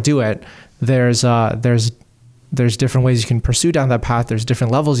you want to do it, there's different ways you can pursue down that path. There's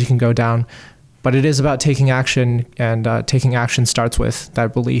different levels you can go down, but it is about taking action, and taking action starts with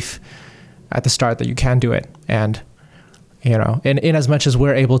that belief at the start that you can do it. And in as much as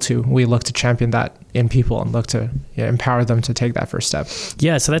we're able to, we look to champion that in people and look to empower them to take that first step.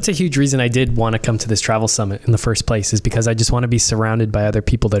 Yeah, so that's a huge reason I did want to come to this travel summit in the first place, is because I just want to be surrounded by other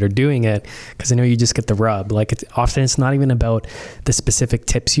people that are doing it, because I know you just get the rub. Like, often it's not even about the specific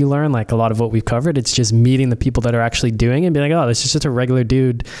tips you learn, like a lot of what we've covered. It's just meeting the people that are actually doing it and being like, oh, this is just a regular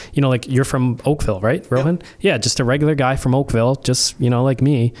dude. Like you're from Oakville, right, Rohin? Yeah, just a regular guy from Oakville, just, like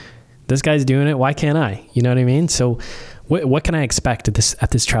me. This guy's doing it. Why can't I? You know what I mean? So what can I expect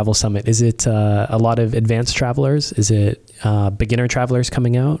at this travel summit? Is it a lot of advanced travelers? Is it beginner travelers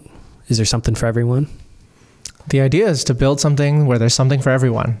coming out? Is there something for everyone? The idea is to build something where there's something for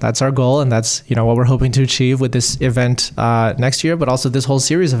everyone. That's our goal, and that's what we're hoping to achieve with this event next year, but also this whole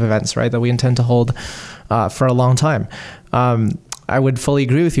series of events, right, that we intend to hold for a long time. I would fully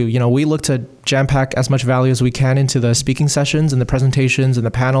agree with you. We look to jam-pack as much value as we can into the speaking sessions and the presentations and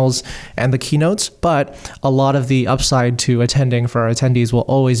the panels and the keynotes, but a lot of the upside to attending for our attendees will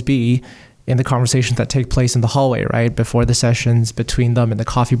always be in the conversations that take place in the hallway, right? Before the sessions, between them, in the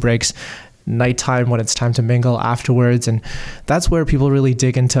coffee breaks, nighttime when it's time to mingle afterwards. And that's where people really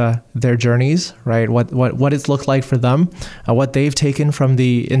dig into their journeys, right? What it's looked like for them, what they've taken from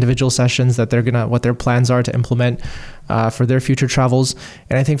the individual sessions that what their plans are to implement for their future travels.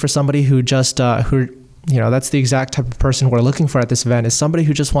 And I think for somebody who just, that's the exact type of person we're looking for at this event, is somebody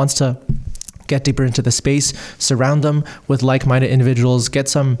who just wants to get deeper into the space, surround them with like-minded individuals, get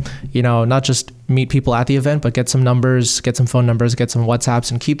some, not just meet people at the event, but get some numbers, get some phone numbers, get some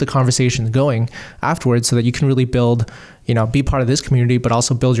WhatsApps, and keep the conversation going afterwards, so that you can really build, be part of this community, but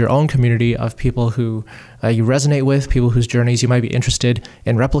also build your own community of people who you resonate with, people whose journeys you might be interested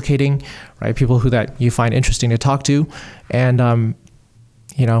in replicating, right? People that you find interesting to talk to, and,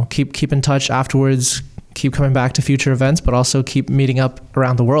 keep in touch afterwards. Keep coming back to future events, but also keep meeting up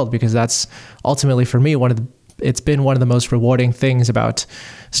around the world, because that's ultimately, for me, it's been one of the most rewarding things about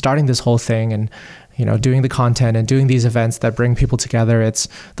starting this whole thing and, doing the content and doing these events that bring people together. It's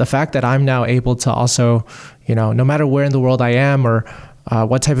the fact that I'm now able to also, no matter where in the world I am or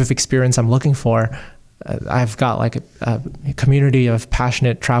what type of experience I'm looking for, I've got like a community of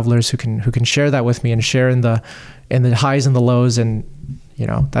passionate travelers who can share that with me and share in the highs and the lows. And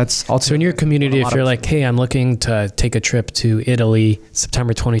that's also, so in your community, if you're like, hey, I'm looking to take a trip to Italy,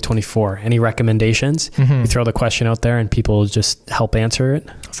 September 2024, any recommendations? You throw the question out there and people just help answer it?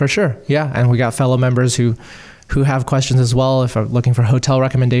 For sure. Yeah. And we got fellow members who have questions as well, if I'm looking for hotel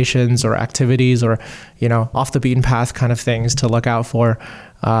recommendations or activities or, off the beaten path kind of things to look out for.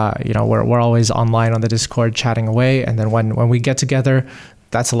 We're always online on the Discord chatting away. And then when we get together,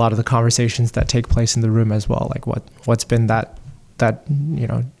 that's a lot of the conversations that take place in the room as well. Like what's been that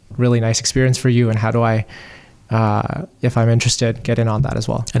really nice experience for you, and how do I, if I'm interested, get in on that as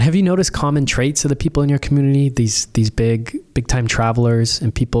well. And have you noticed common traits of the people in your community, these big time travelers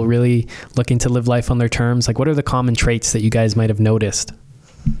and people really looking to live life on their terms? Like, what are the common traits that you guys might have noticed?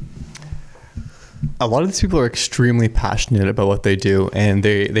 A lot of these people are extremely passionate about what they do, and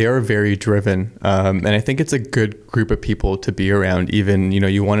they are very driven. And I think it's a good group of people to be around. Even,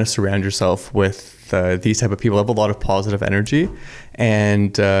 you want to surround yourself with these type of people. Have a lot of positive energy.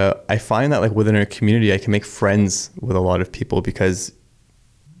 And I find that like within our community, I can make friends with a lot of people because,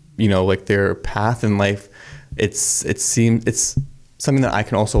 like their path in life, it's something that I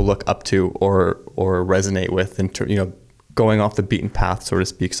can also look up to or resonate with, and going off the beaten path, so to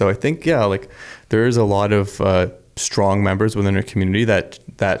speak. So I think, like there is a lot of strong members within our community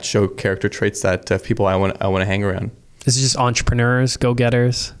that show character traits that people I want to hang around. Is it just entrepreneurs,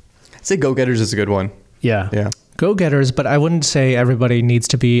 go-getters? I'd say go-getters is a good one. Yeah. Go-getters, but I wouldn't say everybody needs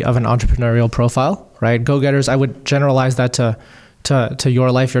to be of an entrepreneurial profile, right? Go-getters, I would generalize that to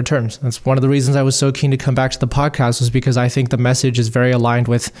your life, your terms. That's one of the reasons I was so keen to come back to the podcast, was because I think the message is very aligned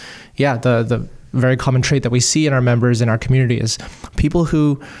with, the very common trait that we see in our members in our community is people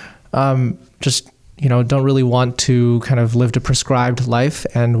who just, don't really want to kind of live a prescribed life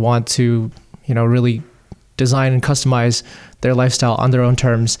and want to, really design and customize their lifestyle on their own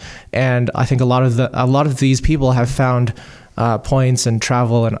terms. And I think a lot of these people have found points and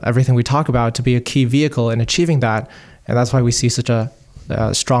travel and everything we talk about to be a key vehicle in achieving that. And that's why we see such a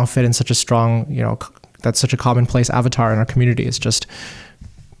strong fit and such a strong, that's such a commonplace avatar in our community. It's just,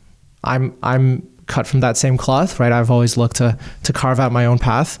 I'm cut from that same cloth, right? I've always looked to carve out my own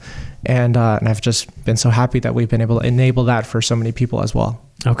path. And I've just been so happy that we've been able to enable that for so many people as well.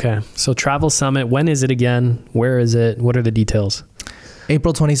 Okay. So Travel Summit, when is it again? Where is it? What are the details?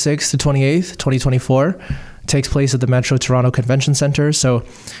 April 26th to 28th, 2024. Takes place at the Metro Toronto Convention Center. So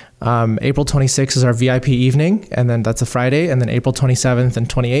April 26th is our VIP evening, and then that's a Friday. And then April 27th and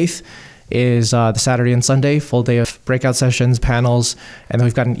 28th is the Saturday and Sunday, full day of breakout sessions, panels, and then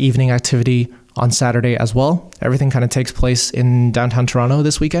we've got an evening activity on Saturday as well. Everything kind of takes place in downtown Toronto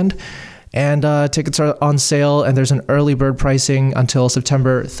this weekend. And tickets are on sale, and there's an early bird pricing until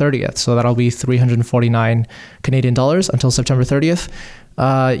September 30th. So that'll be 349 Canadian dollars until September 30th.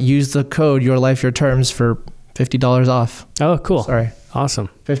 Use the code Your Life Your Terms for $50 off. Oh, cool. Sorry. Awesome.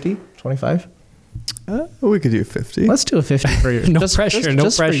 50? 25? We could do 50. Let's do a 50 for you. No pressure.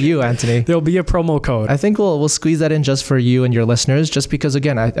 Just for you, Anthony. There'll be a promo code. I think we'll squeeze that in just for you and your listeners, just because,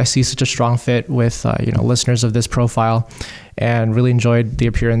 again, I see such a strong fit with listeners of this profile, and really enjoyed the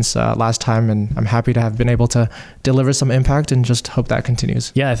appearance last time, and I'm happy to have been able to deliver some impact, and just hope that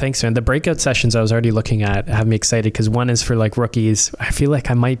continues. Yeah, thanks, man. The breakout sessions I was already looking at have me excited, because one is for like rookies. I feel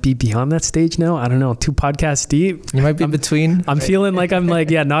like I might be beyond that stage now. I don't know, 2 podcasts deep. You might be in between. I'm feeling like I'm like,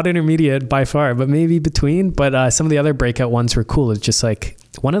 not intermediate by far, but maybe between. But some of the other breakout ones were cool. It's just like,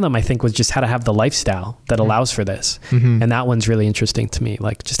 one of them I think was just how to have the lifestyle that allows for this. Mm-hmm. And that one's really interesting to me.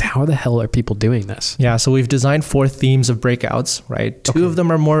 Like, just how the hell are people doing this? Yeah. So we've designed 4 themes of breakouts, right? 2 of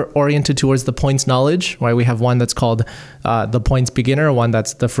them are more oriented towards the points knowledge, right? We have one that's called the points beginner, one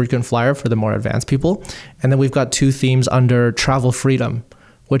that's the frequent flyer for the more advanced people. And then we've got 2 themes under travel freedom,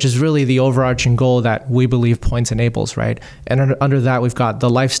 which is really the overarching goal that we believe points enables, right? And under that, we've got the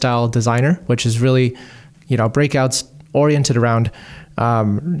lifestyle designer, which is really, breakouts oriented around,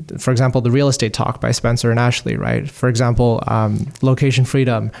 for example, the real estate talk by Spencer and Ashley, right? For example, location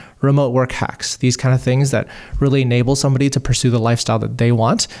freedom, remote work hacks, these kind of things that really enable somebody to pursue the lifestyle that they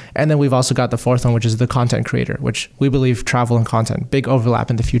want. And then we've also got the 4th one, which is the content creator, which we believe travel and content, big overlap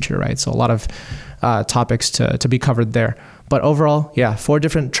in the future, right? So a lot of topics to be covered there. But overall, 4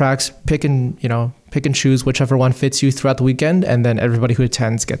 different tracks, pick and choose whichever one fits you throughout the weekend. And then everybody who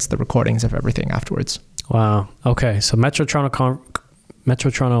attends gets the recordings of everything afterwards. Wow. Okay. So Metro Toronto,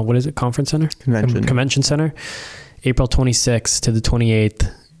 what is it? Conference Center? Convention Center. April 26th to the 28th.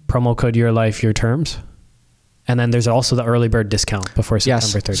 Promo code Your Life, Your Terms. And then there's also the early bird discount before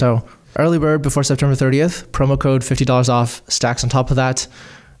September 30th. So early bird before September 30th. Promo code $50 off. Stacks on top of that.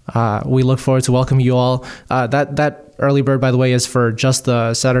 We look forward to welcoming you all. That early bird, by the way, is for just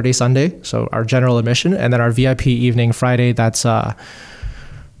the Saturday, Sunday, so our general admission, and then our VIP evening Friday, that's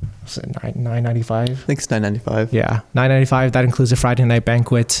 $9.95? I think it's $9.95. Yeah, $9.95. That includes a Friday night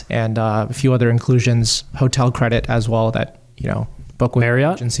banquet and a few other inclusions, hotel credit as well that, book with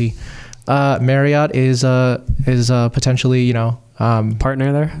Marriott agency. Marriott is potentially,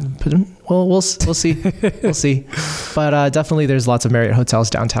 partner there. Well, we'll see. We'll see. But definitely there's lots of Marriott hotels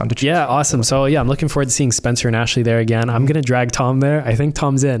downtown to choose. Yeah, awesome. So I'm looking forward to seeing Spencer and Ashley there again. I'm going to drag Tom there. I think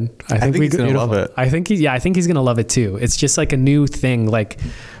Tom's in. I think he's going to love it. I think he's going to love it too. It's just like a new thing. Like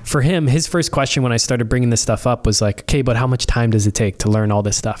for him, his first question when I started bringing this stuff up was like, okay, but how much time does it take to learn all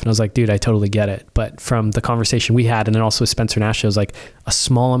this stuff? And I was like, dude, I totally get it. But from the conversation we had, and then also with Spencer and Ashley, it was like a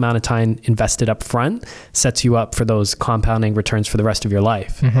small amount of time invested up front sets you up for those compounding returns for the rest of your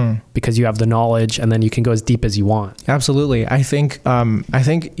life, because you have the knowledge and then you can go as deep as you want. Absolutely. I think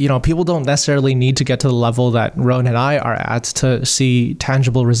people don't necessarily need to get to the level that Rohin and I are at to see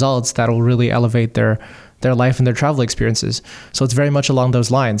tangible results that will really elevate their life and their travel experiences. So it's very much along those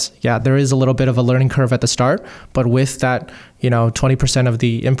lines. Yeah, there is a little bit of a learning curve at the start, but with that, 20% of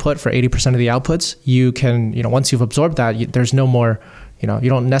the input for 80% of the outputs, you can, once you've absorbed that, there's no more, you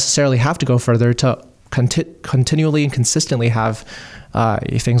don't necessarily have to go further to continually and consistently have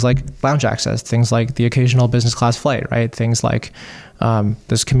things like lounge access, things like the occasional business class flight, right? Things like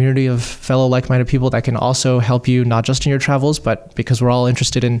this community of fellow like-minded people that can also help you not just in your travels, but because we're all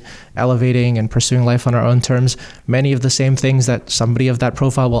interested in elevating and pursuing life on our own terms, many of the same things that somebody of that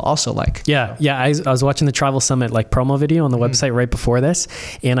profile will also like. Yeah. I was watching the Travel Summit promo video on the website right before this,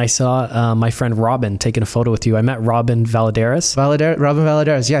 and I saw my friend Robin taking a photo with you. I met Robin Valadares. Robin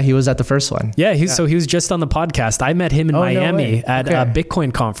Valadares. Yeah, he was at the first one. Yeah, so he was just on the podcast. I met him in Miami at a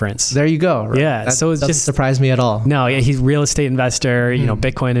Bitcoin conference. There you go. Right. Yeah, that so it doesn't surprise me at all. No, yeah, he's a real estate investor,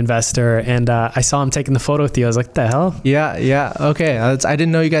 Bitcoin investor, and I saw him taking the photo with you. I was like, what the hell? Yeah. Okay, I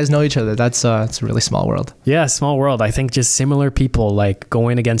didn't know you guys know each other. It's a really small world. Yeah, small world. I think just similar people, like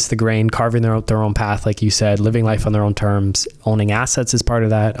going against the grain, carving their own path, like you said, living life on their own terms, owning assets is part of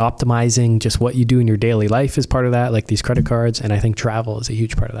that, optimizing just what you do in your daily life is part of that, like these credit cards, and I think travel is a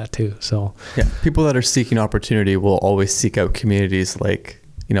huge part of that too. So yeah, people that are seeking opportunity will always seek out communities like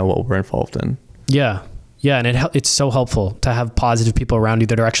what we're involved in. Yeah, and it's so helpful to have positive people around you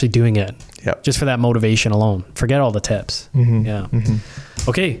that are actually doing it. Yep. Just for that motivation alone. Forget all the tips. Yeah.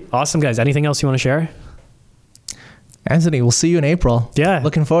 Okay, awesome guys. Anything else you want to share? Anthony, we'll see you in April. Yeah.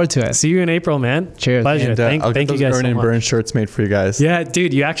 Looking forward to it. See you in April, man. Cheers. Pleasure. And, thank you guys so much. Burn shirts made for you guys. Yeah,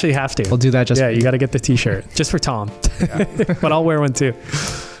 dude, you actually have to. We'll do that just you got to get the t-shirt just for Tom. But I'll wear one too.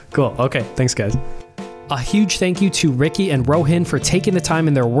 Cool. Okay. Thanks guys. A huge thank you to Ricky and Rohin for taking the time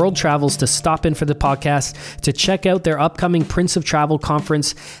in their world travels to stop in for the podcast to check out their upcoming Prince of Travel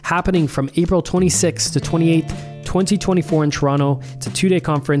conference happening from April 26th to 28th, 2024 in Toronto. It's a 2-day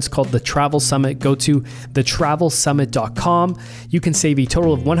conference called the Travel Summit. Go to thetravelsummit.com. You can save a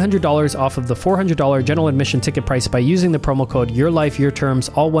total of $100 off of the $400 general admission ticket price by using the promo code Your Life, Your Terms,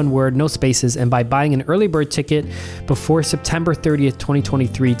 all one word, no spaces, and by buying an early bird ticket before September 30th,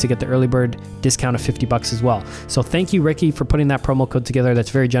 2023 to get the early bird discount of $50 as well. So thank you, Ricky, for putting that promo code together. That's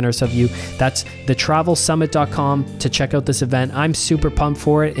very generous of you. That's thetravelsummit.com to check out this event. I'm super pumped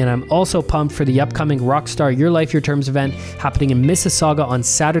for it, and I'm also pumped for the upcoming Rockstar Your Life, Your Terms event happening in Mississauga on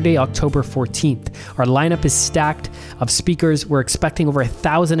Saturday, October 14th. Our lineup is stacked of speakers. We're expecting over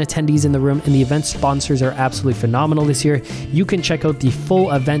 1,000 attendees in the room, and the event sponsors are absolutely phenomenal this year. You can check out the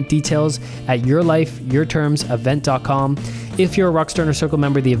full event details at yourlifeyourtermsevent.com. If you're a Rockstar Inner Circle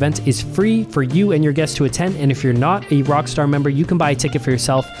member, the event is free for you and your guests to attend. And if you're not a Rockstar member, you can buy a ticket for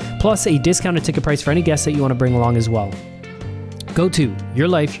yourself, plus a discounted ticket price for any guests that you want to bring along as well. Go to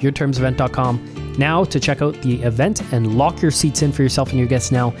yourlifeyourtermsevent.com now to check out the event and lock your seats in for yourself and your guests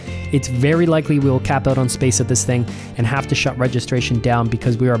now. It's very likely we will cap out on space at this thing and have to shut registration down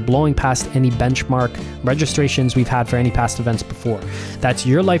because we are blowing past any benchmark registrations we've had for any past events before. That's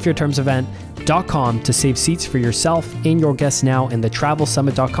yourlifeyourtermsevent.com to save seats for yourself and your guests now, and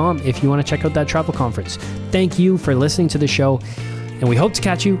thetravelsummit.com if you want to check out that travel conference. Thank you for listening to the show, and we hope to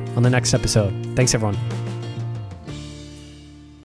catch you on the next episode. Thanks, everyone.